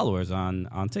 followers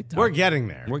on TikTok. We're getting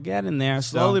there.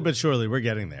 Slowly but surely, we're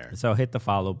getting there. So hit the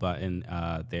follow button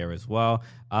there as well.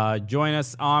 Join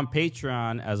us on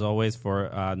Patreon, as always,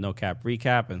 for No Cap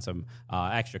Recap and some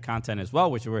extra content as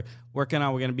well, which we're working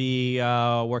on. We're going to be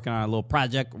working on a little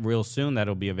project real soon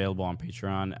that'll be available on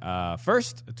Patreon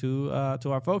first to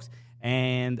our folks.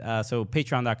 And so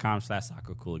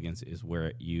patreon.com/soccercooligans is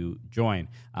where you join.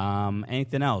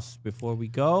 Anything else before we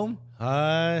go?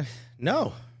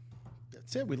 No.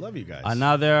 That's it. We love you guys.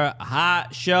 Another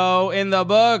hot show in the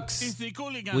books.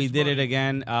 We did it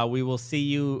again. We will see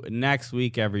you next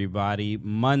week, everybody.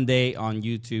 Monday on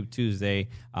YouTube, Tuesday.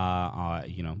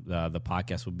 The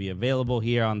podcast will be available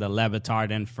here on the Le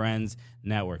Batard and Friends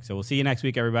Network. So we'll see you next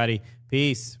week, everybody.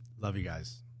 Peace. Love you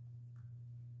guys.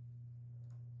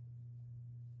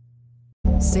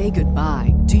 Say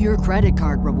goodbye to your credit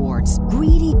card rewards.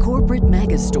 Greedy corporate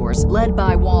mega stores, led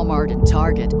by Walmart and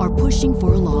Target, are pushing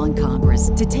for a law in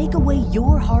Congress to take away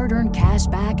your hard-earned cash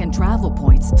back and travel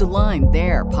points to line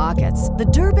their pockets. The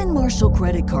Durbin-Marshall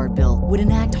credit card bill would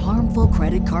enact harmful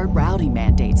credit card routing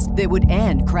mandates that would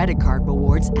end credit card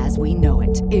rewards as we know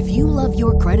it. If you love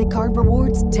your credit card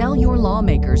rewards, tell your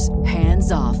lawmakers,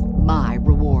 hands off my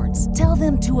rewards. Tell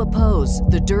them to oppose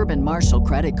the Durbin-Marshall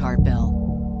credit card bill.